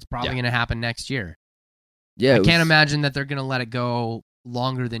again. It's probably gonna happen next year. Yeah, I can't imagine that they're gonna let it go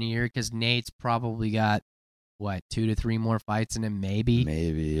longer than a year because Nate's probably got 2 to 3 more fights in him, maybe.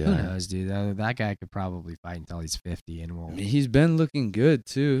 Yeah. Who knows, dude? That guy could probably fight until he's 50, and I mean, he's been looking good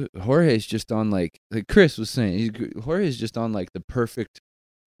too. Jorge's just on like Chris was saying, Jorge's just on like the perfect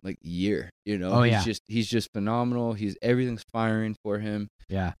year. Oh, yeah. He's just phenomenal. Everything's firing for him.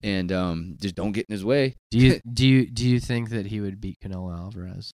 Yeah. And just don't get in his way. Do you think that he would beat Canelo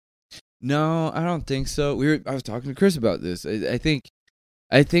Alvarez? No, I don't think so. I was talking to Chris about this. I think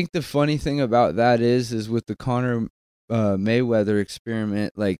the funny thing about that is with the Conor Mayweather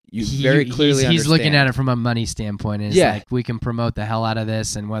experiment, like very clearly he's looking at it from a money standpoint. And it's like, we can promote the hell out of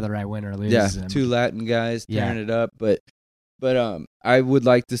this, and whether I win or lose. Yeah, 2 Latin guys tearing it up, but I would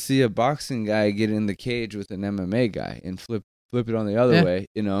like to see a boxing guy get in the cage with an MMA guy and flip it on the other way,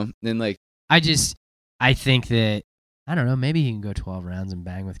 And like, I think that, I don't know, maybe he can go 12 rounds and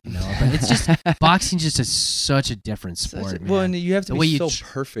bang with Canelo, but it's just boxing just such a different sport, man. Well, and you have to be so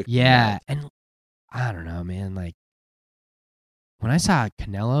perfect. Yeah, and I don't know, man, like when I saw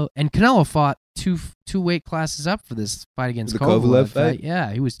Canelo fought two weight classes up for this fight against the Kovalev fight.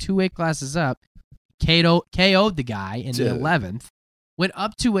 Yeah, he was 2 weight classes up. KO'd the guy in the 11th. Went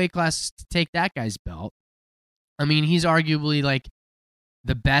up 2 weight classes to take that guy's belt. I mean, he's arguably like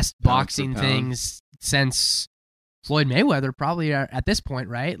the best boxing things since Floyd Mayweather, probably at this point,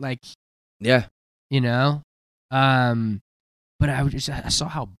 right? Like, yeah, but I saw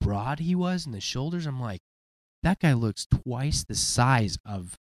how broad he was in the shoulders. I'm like, that guy looks twice the size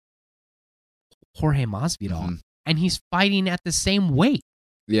of Jorge Masvidal, and he's fighting at the same weight.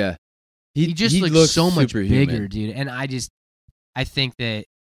 Yeah, he just looks so much bigger, dude. And I think that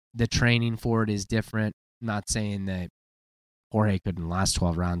the training for it is different. Not saying that Jorge couldn't last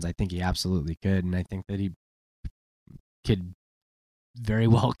 12 rounds. I think he absolutely could, and I think that he could very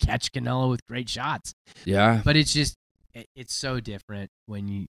well catch Canelo with great shots. Yeah. But it's just, it's so different when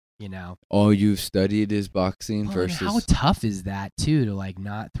you Oh, you've studied his boxing versus. How tough is that too, to like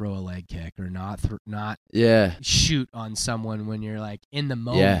not throw a leg kick or not shoot on someone when you're like in the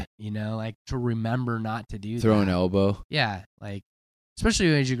moment, like to remember not to do throw an elbow. Yeah, like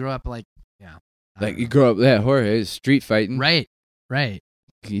especially as you grow up, like like you grow up, Jorge is street fighting. Right.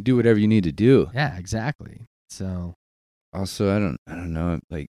 You do whatever you need to do. Yeah, exactly. So also, I don't know,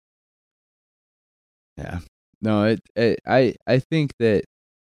 like, yeah, no, I think that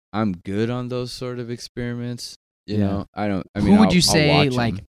I'm good on those sort of experiments. You know, who would you say,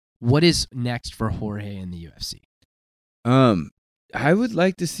 like, what is next for Jorge in the UFC? I would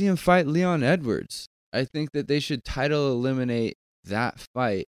like to see him fight Leon Edwards. I think that they should title eliminate that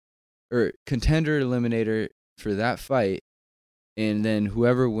fight, or contender eliminator for that fight, and then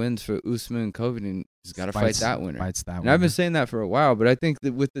whoever wins for Usman and Covington has got to fight that winner. And I've been saying that for a while, but I think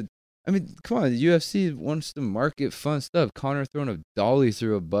that come on, the UFC wants to market fun stuff. Conor throwing a dolly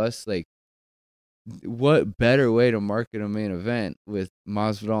through a bus, like, what better way to market a main event with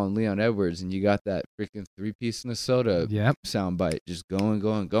Masvidal and Leon Edwards, and you got that freaking 3-piece Minnesota soundbite just going.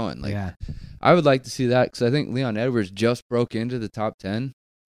 Like, I would like to see that because I think Leon Edwards just broke into the top 10.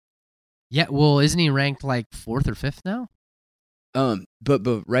 Yeah, well, isn't he ranked like 4th or 5th now? But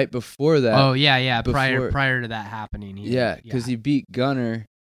right before that. Oh yeah. Prior to that happening. Because he beat Gunnar,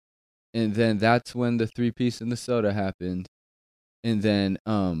 and then that's when the 3-piece Minnesota happened, and then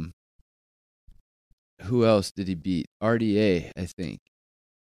who else did he beat? RDA, I think.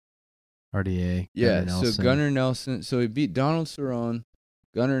 RDA. Yeah, so Gunnar Nelson. So he beat Donald Cerrone,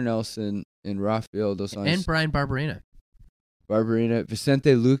 Gunnar Nelson, and Rafael Dos Anjos. And Brian Barberena.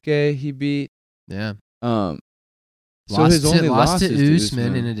 Vicente Luque he beat. Yeah. So his only lost to losses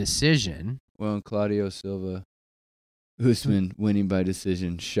Usman in a decision. Well, and Claudio Silva. Usman winning by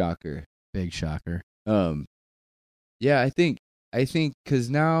decision. Shocker. Big shocker. Yeah, I think because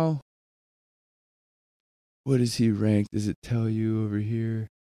now, what is he ranked? Does it tell you over here?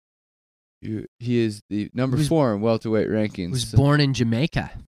 He is the number 4 in welterweight rankings. He was born in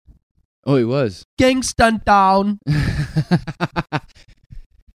Jamaica. Oh, he was. Gangsta down.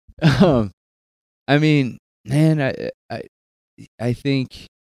 I mean, man, I think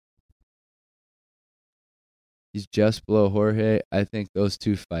he's just below Jorge. I think those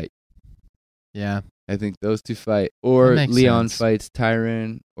two fight. Yeah. I think those two fight. Or Leon sense. fights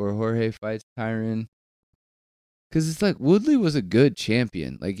Tyron, or Jorge fights Tyron. Because it's like Woodley was a good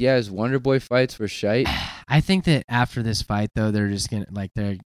champion. Like, yeah, his Wonder Boy fights were shite. I think that after this fight, though, they're just going to, like,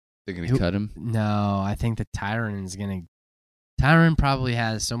 they're going to cut him? No, I think that Tyron probably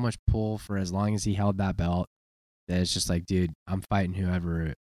has so much pull for as long as he held that belt that it's just like, dude, I'm fighting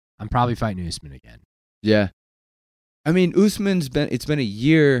whoever. I'm probably fighting Usman again. Yeah. I mean, it's been a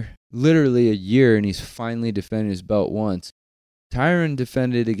year, literally a year, and he's finally defended his belt once. Tyron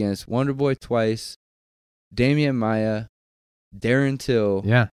defended against Wonderboy twice, Damian Maia, Darren Till,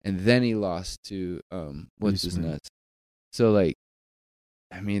 and then he lost to what's his nuts. So, like,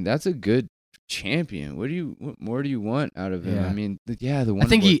 I mean, that's a good champion. What more do you want out of him? Yeah. I mean, the Wonderboy. I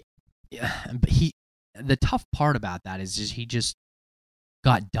think the tough part about that is just he just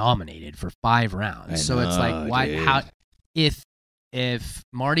got dominated for 5 rounds. So it's like, why? Dude. How? If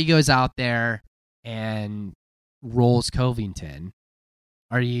Marty goes out there and rolls Covington,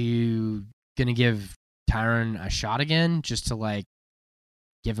 are you gonna give Tyron a shot again just to like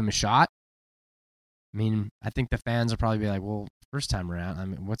give him a shot? I mean, I think the fans will probably be like, well, first time around, I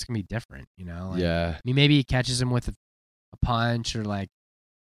mean, what's gonna be different? You know? Like, yeah. I mean, maybe he catches him with a punch, or like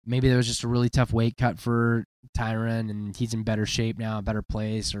maybe there was just a really tough weight cut for Tyron and he's in better shape now, a better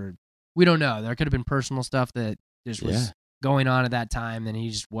place, or we don't know. There could have been personal stuff that just was going on at that time, and he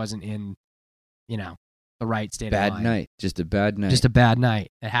just wasn't in, the right state of mind. Bad night. Just a bad night. Just a bad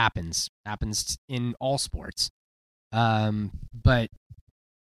night. It happens. Happens in all sports. But I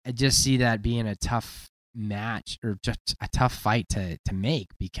just see that being a tough match, or just a tough fight to make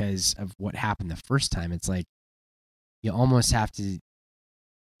because of what happened the first time. It's like you almost have to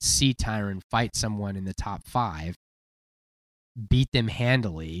see Tyron fight someone in the top 5, beat them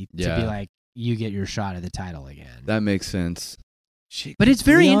handily to be like, you get your shot at the title again. That makes sense. But it's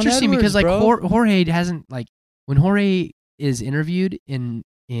very Leon interesting Edwards, because like bro. Jorge hasn't, like, when Jorge is interviewed in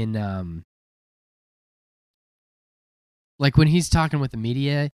like when he's talking with the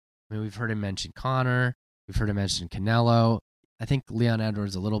media, I mean, we've heard him mention Conor, we've heard him mention Canelo. I think Leon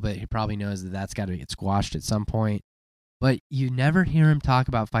Edwards a little bit. He probably knows that that's got to get squashed at some point. But you never hear him talk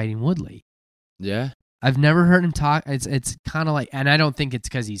about fighting Woodley. Yeah. I've never heard him talk. It's kind of like, and I don't think it's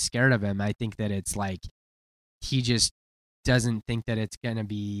because he's scared of him. I think that it's like he just doesn't think that it's going to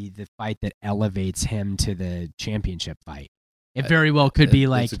be the fight that elevates him to the championship fight. It very well could be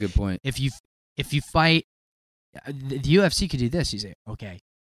like, that's a good point. If you fight, the UFC could do this. You say, okay,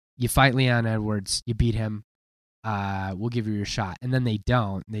 you fight Leon Edwards, you beat him, we'll give you your shot. And then they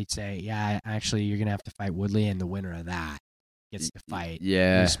don't. They'd say, yeah, actually, you're going to have to fight Woodley, and the winner of that gets to fight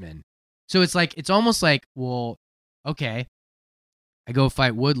Usman. So it's like, it's almost like, well, okay, I go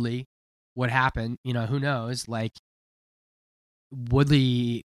fight Woodley. What happened? Who knows? Like,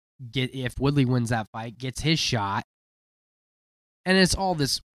 if Woodley wins that fight, gets his shot. And it's all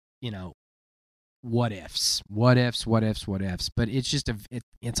this, what ifs. But it's just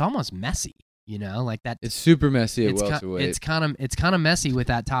it's almost messy. Like that. It's super messy at welterweight. It's kind of messy with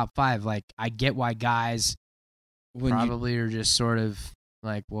that top 5. Like, I get why guys probably are just sort of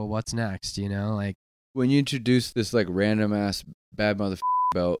like, well, what's next? Like when you introduce this like random ass bad belt,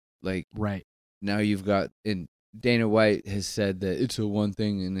 like right now you've got, and Dana White has said that it's a one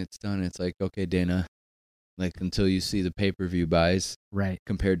thing and it's done. It's like, okay, Dana, like until you see the pay-per-view buys, right,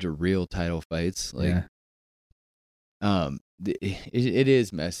 compared to real title fights, like, it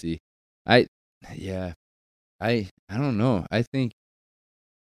is messy. I don't know. I think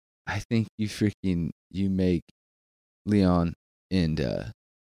you make Leon and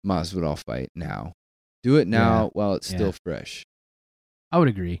Masvidal fight now. Do it now while it's still fresh. I would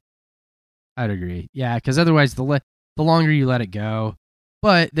agree. I'd agree. Yeah, because otherwise the longer you let it go,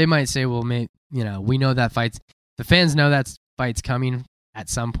 but they might say, well, we know that the fans know that fight's coming at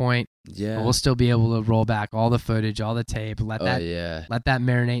some point. Yeah, but we'll still be able to roll back all the footage, all the tape, let that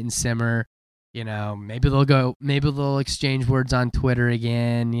marinate and simmer. Maybe they'll exchange words on Twitter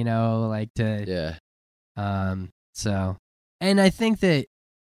again. So, and I think that,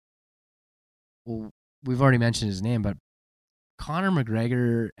 well, we've already mentioned his name, but Conor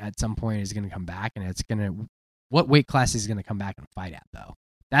McGregor at some point is going to come back, and what weight class is he going to come back and fight at, though?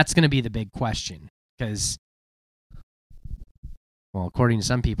 That's going to be the big question, because, well, according to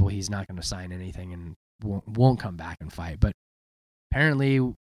some people, he's not going to sign anything and won't come back and fight. But apparently,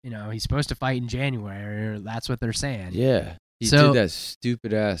 he's supposed to fight in January, or that's what they're saying. Yeah. He did that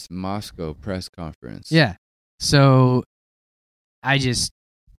stupid ass Moscow press conference. Yeah. So I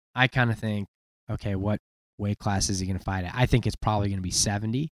kind of think, okay, what weight class is he going to fight at? I think it's probably going to be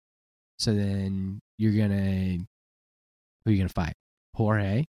 70. So then who are you going to fight?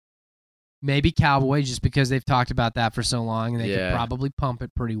 Jorge? Maybe Cowboy, just because they've talked about that for so long and they could probably pump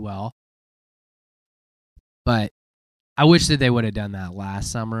it pretty well. But I wish that they would have done that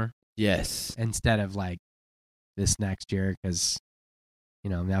last summer. Yes. Instead of like this next year, because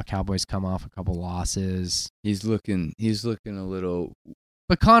now Cowboys come off a couple losses. He's looking a little.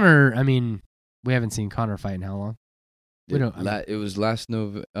 But Conor, I mean, we haven't seen Conor fight in how long? It was last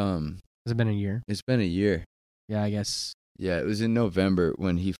November. Has it been a year? It's been a year. Yeah, I guess. Yeah, it was in November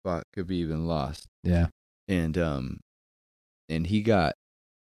when he fought Khabib and lost. Yeah, and he got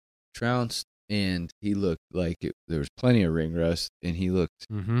trounced, and he looked like there was plenty of ring rust, and he looked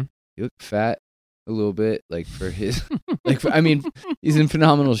fat a little bit, like for his I mean, he's in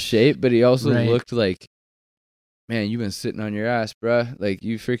phenomenal shape, but he also looked like, man, you've been sitting on your ass, bruh. Like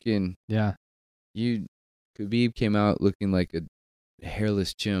you freaking Khabib came out looking like a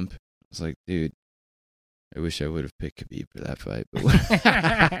hairless chimp. I was like, dude, I wish I would have picked Khabib for that fight, but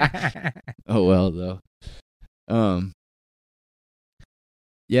oh well, though.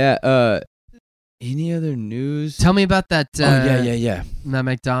 Any other news? Tell me about that. That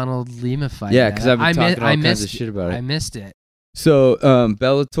McDonald Lima fight. Yeah, because I've been talking all kinds of shit about it. I missed it. So,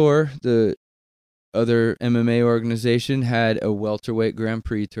 Bellator, the other MMA organization, had a welterweight Grand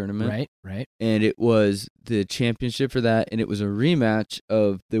Prix tournament. Right. And it was the championship for that, and it was a rematch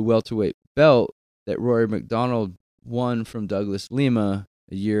of the welterweight belt that Rory McDonald won from Douglas Lima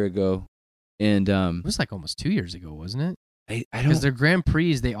a year ago. And it was like almost 2 years ago, wasn't it? I don't, because their Grand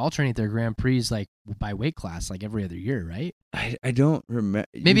Prix, they alternate their Grand Prix like by weight class, like every other year, right? I don't remember.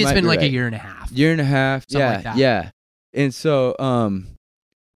 Maybe it's been like right. a year and a half. Something like that. And so,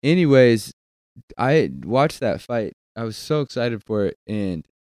 anyways, I watched that fight. I was so excited for it, and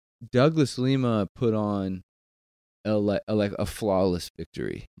Douglas Lima put on a flawless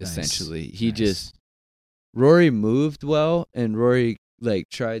victory. Nice. Essentially, Rory moved well, and Rory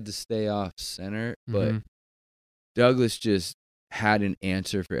tried to stay off center, but Douglas just had an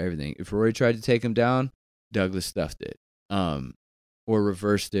answer for everything. If Rory tried to take him down, Douglas stuffed it, or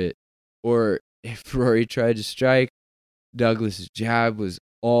reversed it, or if Rory tried to strike, Douglas's jab was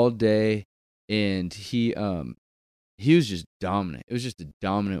all day, and he was just dominant. It was just a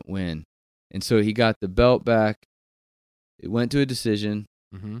dominant win, and so he got the belt back. It went to a decision,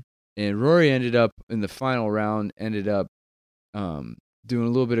 and Rory ended up in the final round. Doing a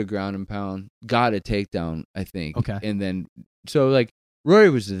little bit of ground and pound, got a takedown, I think. Okay. And then, so Rory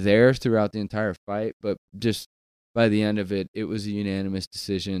was there throughout the entire fight, but just by the end of it, it was a unanimous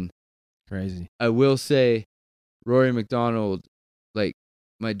decision. Crazy. I will say, Rory McDonald,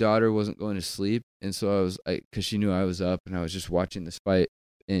 my daughter wasn't going to sleep, and so I was, because she knew I was up, and I was just watching this fight,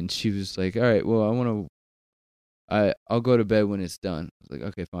 and she was like, all right, well, I'll go to bed when it's done. I was like,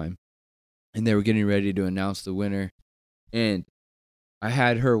 okay, fine. And they were getting ready to announce the winner, and I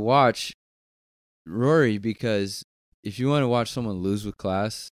had her watch Rory, because if you want to watch someone lose with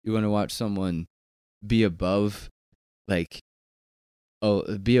class, you want to watch someone be above,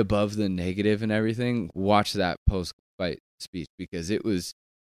 be above the negative and everything, watch that post-fight speech, because it was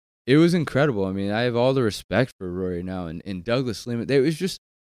incredible. I mean, I have all the respect for Rory now, and Douglas Lima. It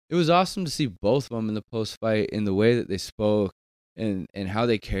was awesome to see both of them in the post-fight, in the way that they spoke, and how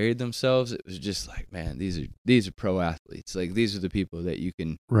they carried themselves. It was just like, man, these are pro athletes. These are the people that you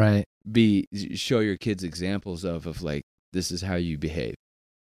can show your kids examples of this is how you behave.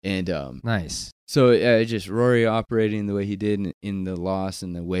 And nice. So just Rory operating the way he did in the loss,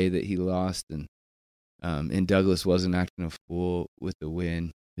 and the way that he lost, and Douglas wasn't acting a fool with the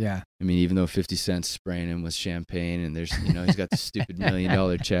win. Yeah. I mean, even though 50 Cent's spraying him with champagne, and there's he's got the stupid $1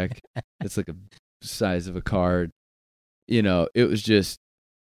 million check. It's like a size of a card. It was just,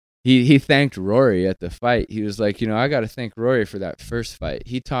 he thanked Rory at the fight. He was like, I got to thank Rory for that first fight.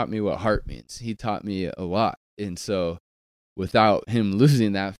 He taught me what heart means. He taught me a lot. And so without him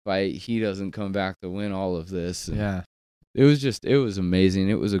losing that fight, he doesn't come back to win all of this. And yeah. It was amazing.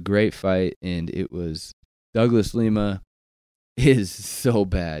 It was a great fight. And it was, Douglas Lima is so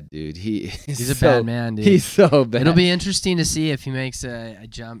bad, dude. He's a bad man, dude. He's so bad. It'll be interesting to see if he makes a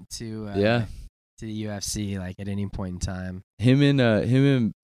jump to the UFC at any point in time. Him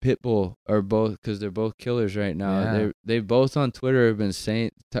and Pitbull are both, because they're both killers right now. Yeah. They both on Twitter have been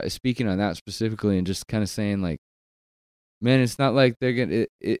speaking on that specifically, and just kind of saying man, it's not like they're gonna.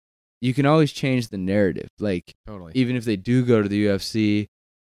 You can always change the narrative. Totally. Even if they do go to the UFC,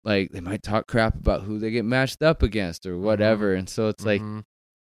 like they might talk crap about who they get matched up against or whatever. And so it's like,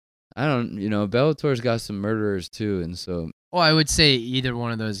 I don't, Bellator's got some murderers too. And so, well, I would say either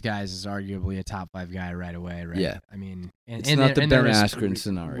one of those guys is arguably a top 5 guy right away, right? Yeah. I mean, it's not the Ben Askren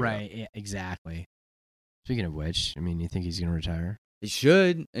scenario. Right, yeah, exactly. Speaking of which, I mean, you think he's going to retire? He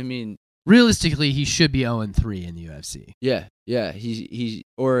should. I mean, realistically, he should be 0-3 in the UFC. Yeah. He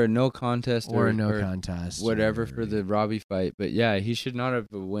or a no contest or contest, whatever for the Robbie fight. But yeah, he should not have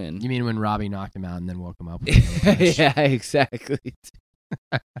a win. You mean when Robbie knocked him out and then woke him up? With yeah, exactly.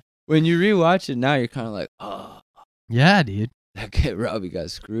 When you rewatch it now, you're kind of like, oh, yeah, dude. That guy Robbie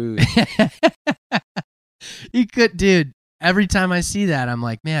got screwed. He could, dude. Every time I see that, I'm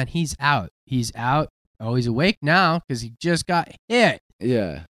like, man, he's out. He's out. Oh, he's awake now because he just got hit.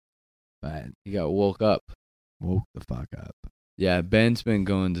 Yeah. But he got woke up. Woke the fuck up. Yeah, Ben's been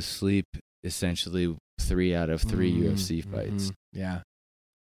going to sleep essentially 3 out of 3 UFC fights. Yeah.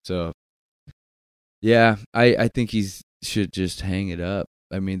 So, yeah, I think should just hang it up.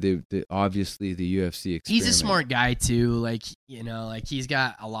 I mean, obviously the UFC experiment. He's a smart guy too. Like, like he's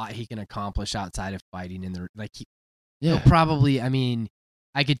got a lot he can accomplish outside of fighting. He'll probably. I mean,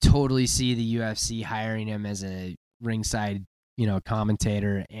 I could totally see the UFC hiring him as a ringside,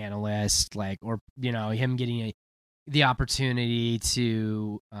 commentator, analyst, or him getting the opportunity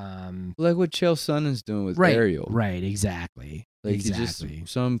to, like what Chael Sonnen's doing with Ariel. Right. Exactly. Like he's just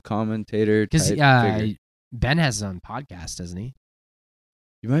some commentator. Because Ben has his own podcast, doesn't he?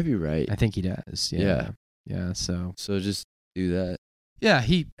 You might be right. I think he does. Yeah. So just do that. Yeah,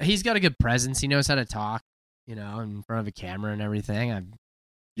 he's got a good presence. He knows how to talk, in front of a camera and everything.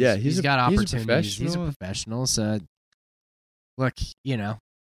 He's got opportunities. He's a professional. So look,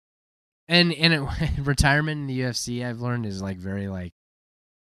 and retirement in the UFC, I've learned is very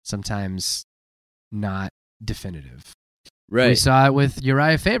sometimes not definitive. Right. We saw it with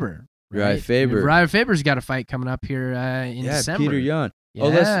Uriah Faber. Right? Uriah Faber's got a fight coming up here in December. Peter Yan. Yeah.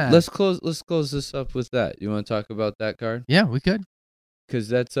 Oh, let's close this up with that. You want to talk about that card? Yeah, we could. Because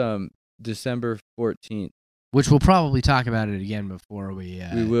that's December 14th. Which we'll probably talk about it again before we.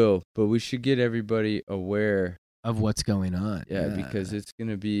 We will, but we should get everybody aware of what's going on. Yeah, because it's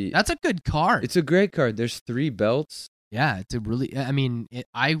gonna be. That's a good card. It's a great card. There's 3 belts. Yeah, it's a really. I mean,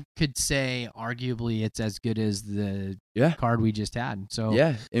 I could say arguably it's as good as the card we just had. So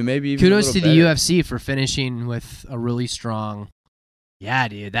yeah, it may be even kudos to better. the UFC for finishing with a really strong. Yeah,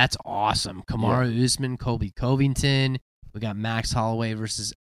 dude, that's awesome. Kamaru Usman, Colby Covington. We got Max Holloway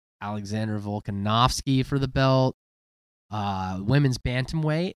versus Alexander Volkanovski for the belt. Women's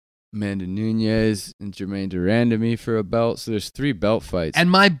bantamweight. Amanda Nunes and Jermaine Durandamy for a belt. So there's 3 belt fights. And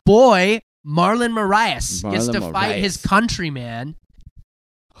my boy Marlon Moraes gets to fight his countryman,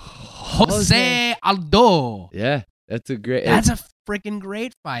 Jose Aldo. Yeah, that's a freaking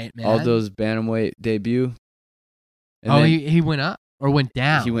great fight, man. Aldo's bantamweight debut. And he went up or went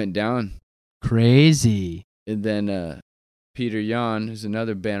down? He went down. Crazy. And then Peter Yan, who's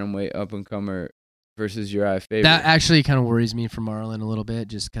another bantamweight up-and-comer, versus Uriah Faber. That actually kind of worries me for Marlon a little bit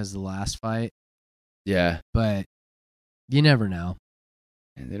just because of the last fight. Yeah. But you never know.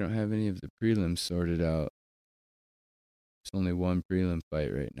 And they don't have any of the prelims sorted out. There's only one prelim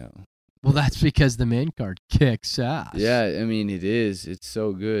fight right now. Well, that's because the main card kicks ass. Yeah, I mean, it is. It's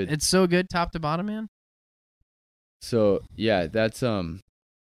so good. It's so good top to bottom, man. So, yeah, that's the,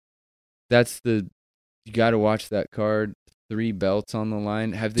 you got to watch that card. 3 belts on the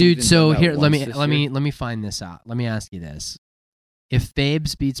line. Have they Dude, so here, let me find this out. Let me ask you this. If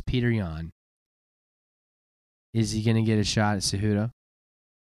Fabes beats Peter Yan, is he going to get a shot at Cejudo?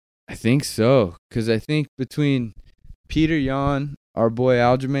 I think so, because I think between Peter Yan, our boy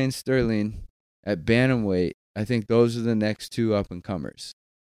Aljamain Sterling at bantamweight, I think those are the next 2 up-and-comers.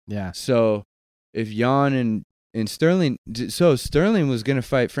 Yeah. So if Yan and Sterling... So Sterling was going to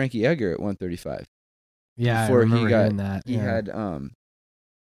fight Frankie Edgar at 135. Yeah, before I remember he hearing that. He had... And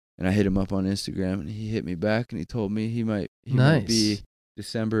I hit him up on Instagram, and he hit me back, and he told me he might be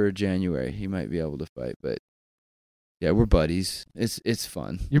December or January. He might be able to fight, but... Yeah, we're buddies. It's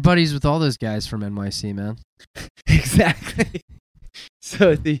fun. You're buddies with all those guys from NYC, man. Exactly.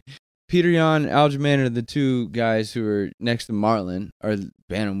 So the Peter Yan, Aljamain are the 2 guys who are next to Marlon, are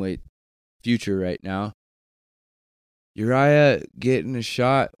bantamweight future right now. Uriah getting a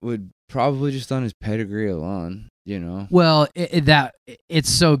shot would probably just on his pedigree alone, Well, it's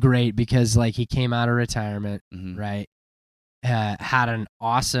so great because he came out of retirement, right? Had an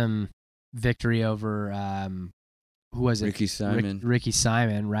awesome victory over who was it? Ricky Simon. Ricky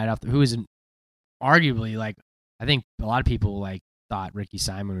Simon, right off. Who was arguably I think a lot of people thought Ricky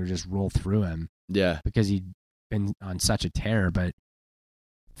Simon would just roll through him. Yeah, because he'd been on such a tear. But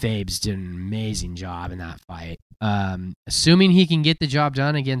Fabes did an amazing job in that fight. Assuming he can get the job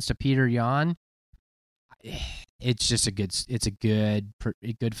done against a Peter Yan, it's just a good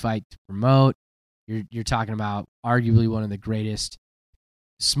fight to promote. You're talking about arguably one of the greatest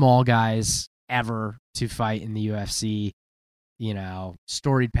small guys ever to fight in the UFC. You know,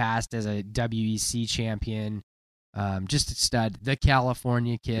 storied past as a WEC champion. Just a stud. The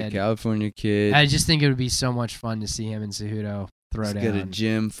California kid. I just think it would be so much fun to see him and Cejudo throw down. Got a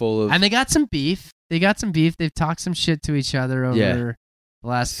gym full of... And they got some beef. They've talked some shit to each other over the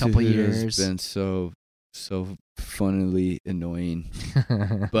last couple years. It's been so funnily annoying.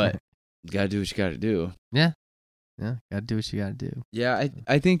 But you got to do what you got to do. Yeah, got to do what you got to do. Yeah,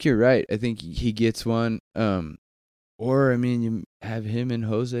 I think you're right. I think he gets one. Or, I mean, you have him and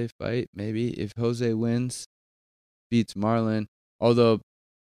Jose fight, maybe. If Jose wins, beats Marlon. Although,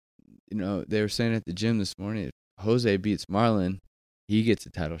 you know, they were saying at the gym this morning, if Jose beats Marlon, he gets a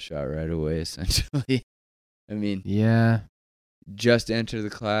title shot right away, essentially. I mean, yeah. Just enter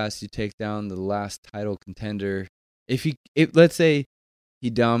the class, you take down the last title contender. If let's say he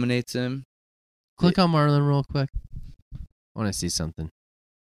dominates him. Click on Marlon real quick. I want to see something.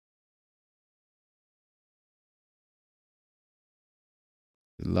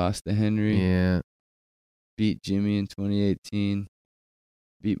 Lost to Henry. Yeah. Beat Jimmy in 2018.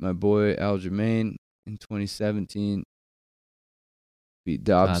 Beat my boy Aljamain in 2017. Beat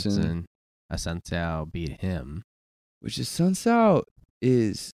Dobson. Assunção beat him. Which is Assunção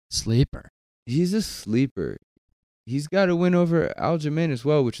is... Sleeper. He's a sleeper. He's got to win over Aljamain as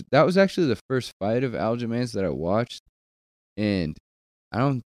well, which that was actually the first fight of Aljamain's that I watched. And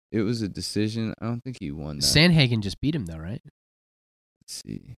it was a decision. I don't think he won that. Sandhagen just beat him though, right? Let's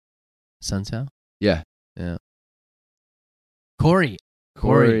see. Assunção? Yeah. Corey,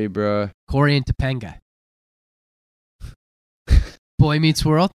 bro. Corey and Topanga. Boy Meets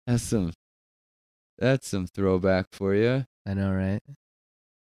World. That's some throwback for you. I know, right?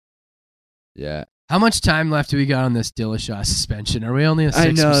 Yeah. How much time left do we got on this Dillashaw suspension? Are we only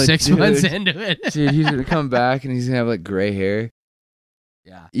 6 months into it? Dude, he's gonna come back and he's gonna have like gray hair.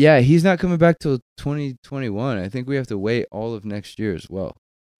 Yeah. Yeah, he's not coming back till 2021. I think we have to wait all of next year as well.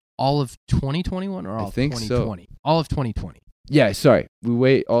 All of 2021 or all of 2020? So. All of 2020. Yeah, sorry. We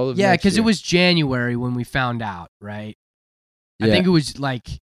wait all of next year. Yeah, because it was January when we found out, right? Yeah. I think it was like,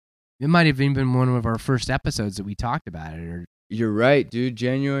 it might have even been one of our first episodes that we talked about it. You're right, dude.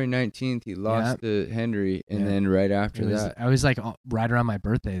 January 19th, he lost to Henry, and then right after that. I was like right around my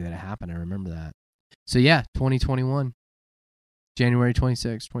birthday that it happened. I remember that. So yeah, 2021. January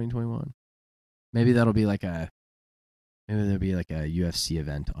 26th, 2021. Maybe there'll be like a UFC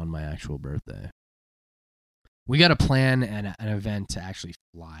event on my actual birthday. We got to plan an event to actually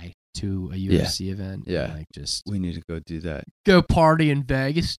fly to a UFC event. Yeah. Like just we need to go do that. Go party in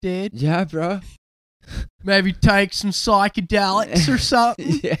Vegas, dude. Yeah, bro. Maybe take some psychedelics or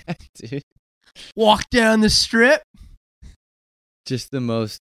something. Yeah, dude. Walk down the strip. Just the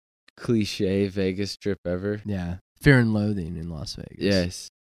most cliche Vegas trip ever. Yeah. Fear and Loathing in Las Vegas. Yes.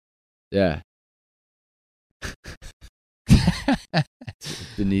 Yeah.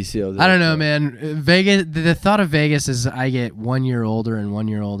 Benicio. I don't know, man. Vegas. The thought of Vegas is I get 1 year older and 1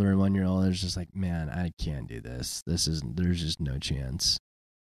 year older and 1 year older. It's just like, man, I can't do this. There's just no chance.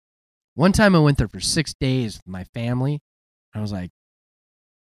 One time I went there for 6 days with my family. I was like,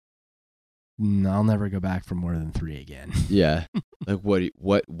 I'll never go back for more than 3 again. Yeah. Like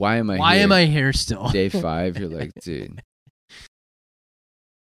what? Why am I? Why am I here still? Day 5. You're like, dude.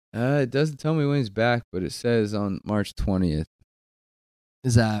 It doesn't tell me when he's back, but it says on March 20th.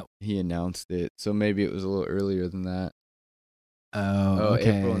 Is that he announced it? So maybe it was a little earlier than that. Oh,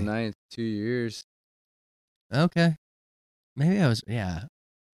 okay. April 9th, 2 years. Okay. Maybe I was, yeah.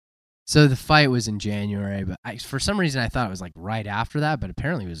 So the fight was in January, but for some reason I thought it was like right after that, but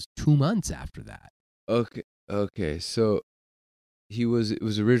apparently it was 2 months after that. Okay. So it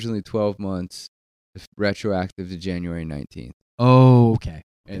was originally 12 months, retroactive to January 19th. Oh, okay.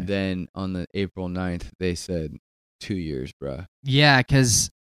 And then on the April 9th, they said 2 years, bruh. Yeah, because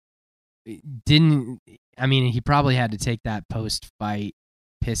he probably had to take that post-fight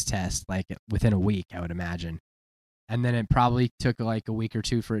piss test like within a week, I would imagine. And then it probably took like a week or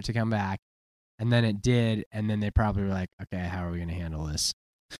two for it to come back. And then it did. And then they probably were like, okay, how are we going to handle this?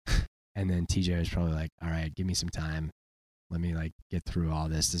 And then TJ was probably like, all right, give me some time. Let me like get through all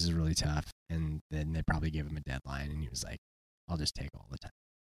this. This is really tough. And then they probably gave him a deadline. And he was like, I'll just take all the time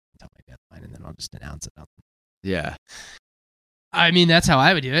until my deadline. And then I'll just announce it. Yeah. I mean, that's how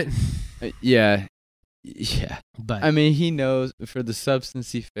I would do it. Yeah. Yeah. But I mean, he knows for the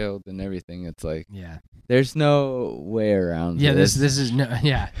substance he failed and everything. It's like, yeah, There's no way around this is no.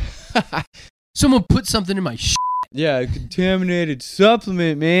 Yeah. Someone put something in my Yeah, a contaminated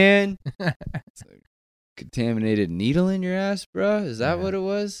supplement, man. It's like, contaminated needle in your ass, bro? Is that what it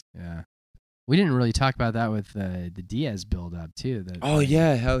was? Yeah. We didn't really talk about that with the Diaz build-up, too.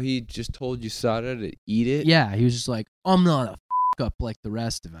 Yeah, how he just told USADA to eat it? Yeah, he was just like, I'm not a up like the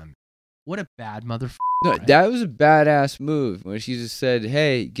rest of them. What a bad motherfucker. No, right? That was a badass move when she just said,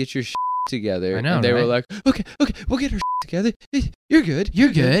 hey, get your together. I know, and they right? were like, okay, we'll get her together. Hey, you're good.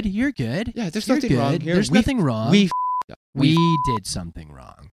 You're good. Yeah, there's nothing wrong here. There's nothing wrong. We did something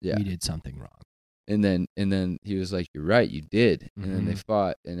wrong. Yeah. We did something wrong. And then he was like, you're right, you did. And then they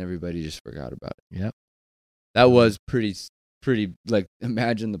fought, and everybody just forgot about it. Yep. That was pretty, like,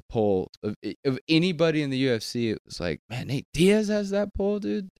 imagine the poll of anybody in the UFC. It was like, man, Nate Diaz has that poll,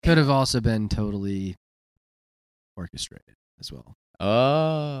 dude. Could have also been totally orchestrated as well.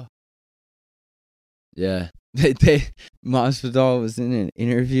 Oh. Yeah. Masvidal was in an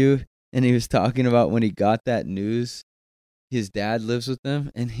interview, and he was talking about when he got that news, his dad lives with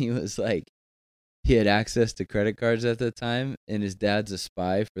them, and he was like, he had access to credit cards at the time, and his dad's a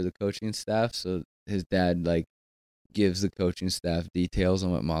spy for the coaching staff, so his dad, like, gives the coaching staff details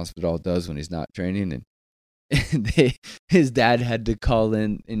on what Masvidal does when he's not training, and his dad had to call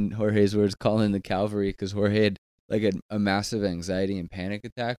in Jorge's words, call in the cavalry, because Jorge had like a massive anxiety and panic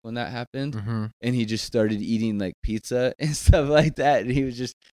attack when that happened, and he just started eating like pizza and stuff like that, and he was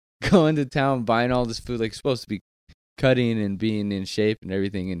just going to town buying all this food, like supposed to be cutting and being in shape and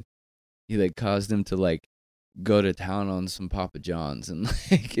everything, and he like caused him to like go to town on some Papa John's, and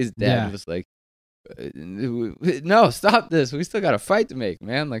like his dad was like, no, stop this, we still got a fight to make,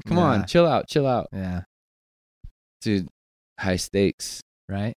 man, like come on, chill out. Yeah, dude, high stakes,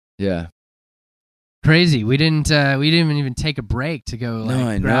 right? Yeah, crazy. We didn't even take a break to go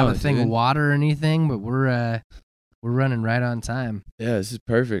like grab a thing of water or anything, but we're running right on time. Yeah, this is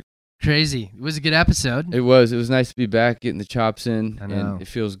perfect. Crazy. It was a good episode. It was nice to be back, getting the chops in, I know. And it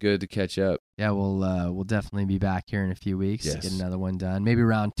feels good to catch up. Yeah, we'll definitely be back here in a few weeks to get another one done. Maybe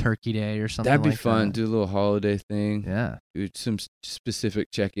around Turkey Day or something. That'd be like fun. That. Do a little holiday thing. Yeah. Do some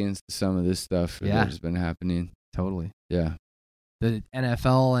specific check-ins to some of this stuff that has been happening. Totally. Yeah. The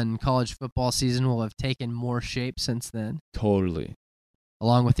NFL and college football season will have taken more shape since then. Totally.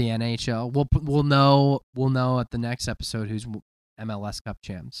 Along with the NHL, we'll know at the next episode who's MLS Cup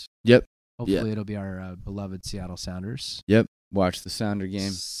champs. Yep. Hopefully it'll be our beloved Seattle Sounders. Yep. Watch the Sounder game.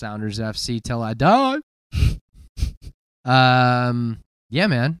 Sounders FC till I die. Yeah,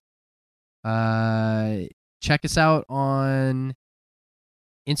 man. Check us out on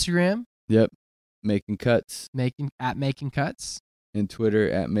Instagram. Yep. Making Cuts. Making Cuts. And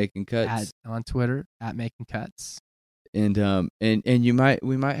Twitter at Making Cuts. On Twitter at Making Cuts. And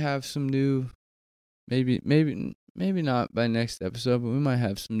we might have some new, maybe not by next episode, but we might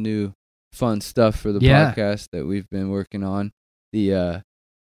have some new fun stuff for the podcast that we've been working on. The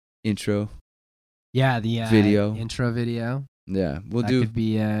intro. Yeah, the video. Intro video. Yeah,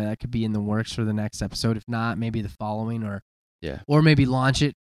 that could be in the works for the next episode. If not, maybe the following, or maybe launch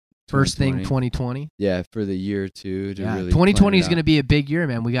it first thing 2020. Yeah, for the year or two to really. 2020 is going to be a big year,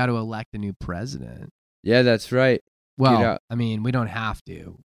 man. We got to elect a new president. Yeah, that's right. Well, I mean, we don't have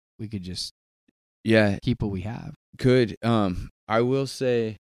to. We could just keep what we have. Could I will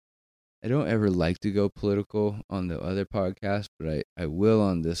say, I don't ever like to go political on the other podcast, but I will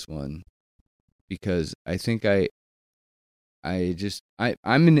on this one, because I think I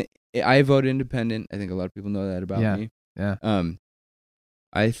vote independent. I think a lot of people know that about me. Yeah.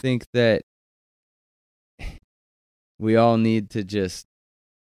 I think that we all need to just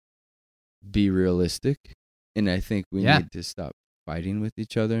be realistic, and I think we need to stop fighting with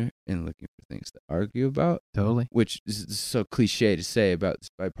each other and looking for things to argue about. Totally. Which is so cliche to say about this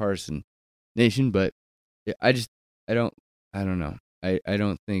bipartisan nation, but I don't know. I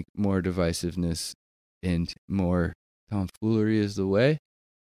don't think more divisiveness and more tomfoolery is the way.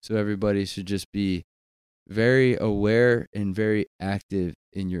 So everybody should just be very aware and very active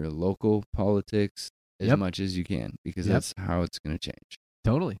in your local politics as much as you can, because that's how it's going to change.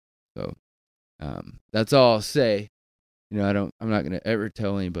 Totally. So that's all I'll say. I'm not going to ever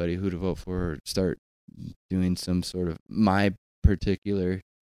tell anybody who to vote for or start doing some sort of my particular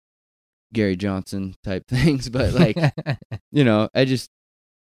Gary Johnson type things, but like, I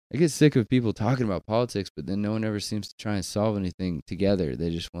get sick of people talking about politics, but then no one ever seems to try and solve anything together. They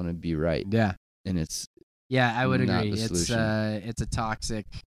just want to be right. Yeah. And it's I would agree. It's a toxic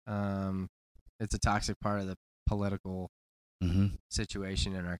part of the political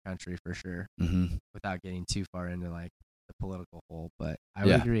situation in our country for sure. Without getting too far into like the political hole, but I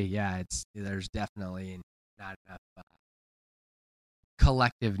would agree. Yeah, there's definitely not enough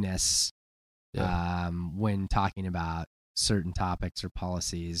collectiveness when talking about certain topics or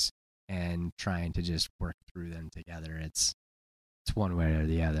policies and trying to just work through them together. It's one way or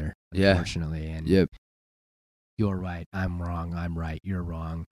the other, unfortunately. And you're right, I'm wrong, I'm right, you're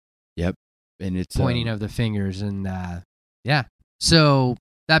wrong. Yep. And it's pointing of the fingers. And so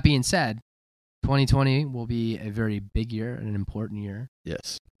that being said, 2020 will be a very big year, an important year.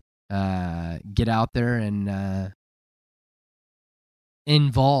 Yes. Get out there and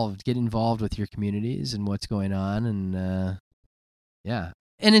get involved with your communities and what's going on. And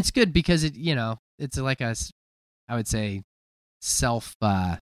and it's good because it's like I would say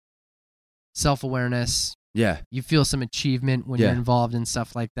self-awareness. Yeah. You feel some achievement when you're involved in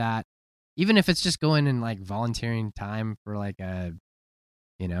stuff like that. Even if it's just going and like volunteering time for like a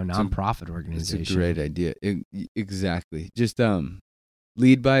nonprofit organization. It's a great idea. Exactly. Just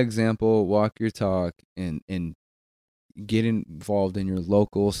lead by example, walk your talk, and get involved in your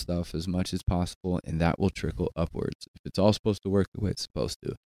local stuff as much as possible, and that will trickle upwards. If it's all supposed to work the way it's supposed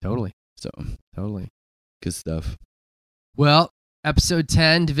to. Totally. So totally. Good stuff. Well, episode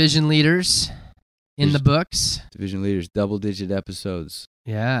 10, Division Leaders in the books. Division Leaders, double-digit episodes.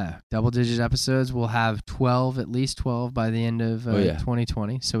 Yeah, double-digit episodes. We'll have at least 12 by the end of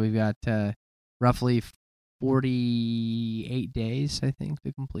 2020. So we've got roughly 48 days, I think,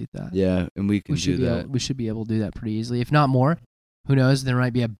 to complete that. Yeah, and we should be able to do that pretty easily. If not more, who knows? There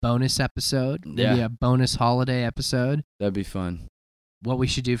might be a bonus episode. Maybe a bonus holiday episode. That'd be fun. What we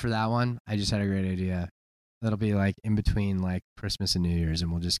should do for that one, I just had a great idea. That'll be like in between like Christmas and New Year's,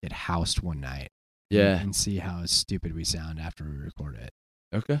 and we'll just get housed one night. Yeah. And see how stupid we sound after we record it.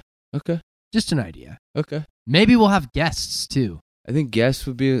 Okay. Just an idea. Okay. Maybe we'll have guests too. I think guests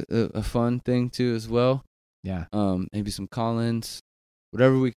would be a fun thing too as well. Yeah. Maybe some call-ins.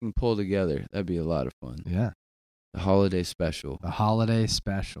 Whatever we can pull together. That'd be a lot of fun. Yeah. The holiday special.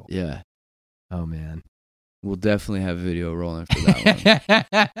 Yeah. Oh, man. We'll definitely have video rolling for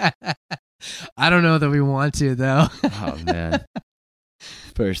that one. I don't know that we want to, though. Oh, man.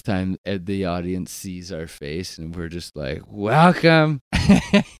 First time the audience sees our face, and we're just like, welcome.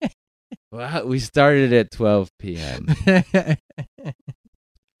 Well, we started at 12 p.m.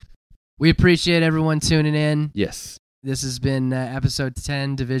 We appreciate everyone tuning in. Yes. This has been episode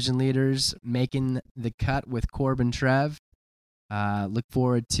 10, Division Leaders, Making the Cut with Corb and Trev. Look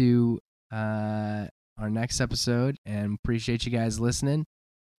forward to our next episode, and appreciate you guys listening.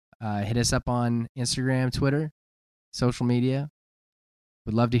 Hit us up on Instagram, Twitter, social media.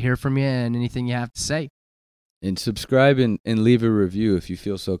 Would love to hear from you and anything you have to say. And subscribe and leave a review if you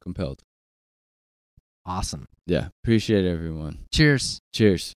feel so compelled. Awesome. Yeah. Appreciate everyone. Cheers.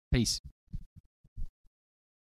 Cheers. Peace.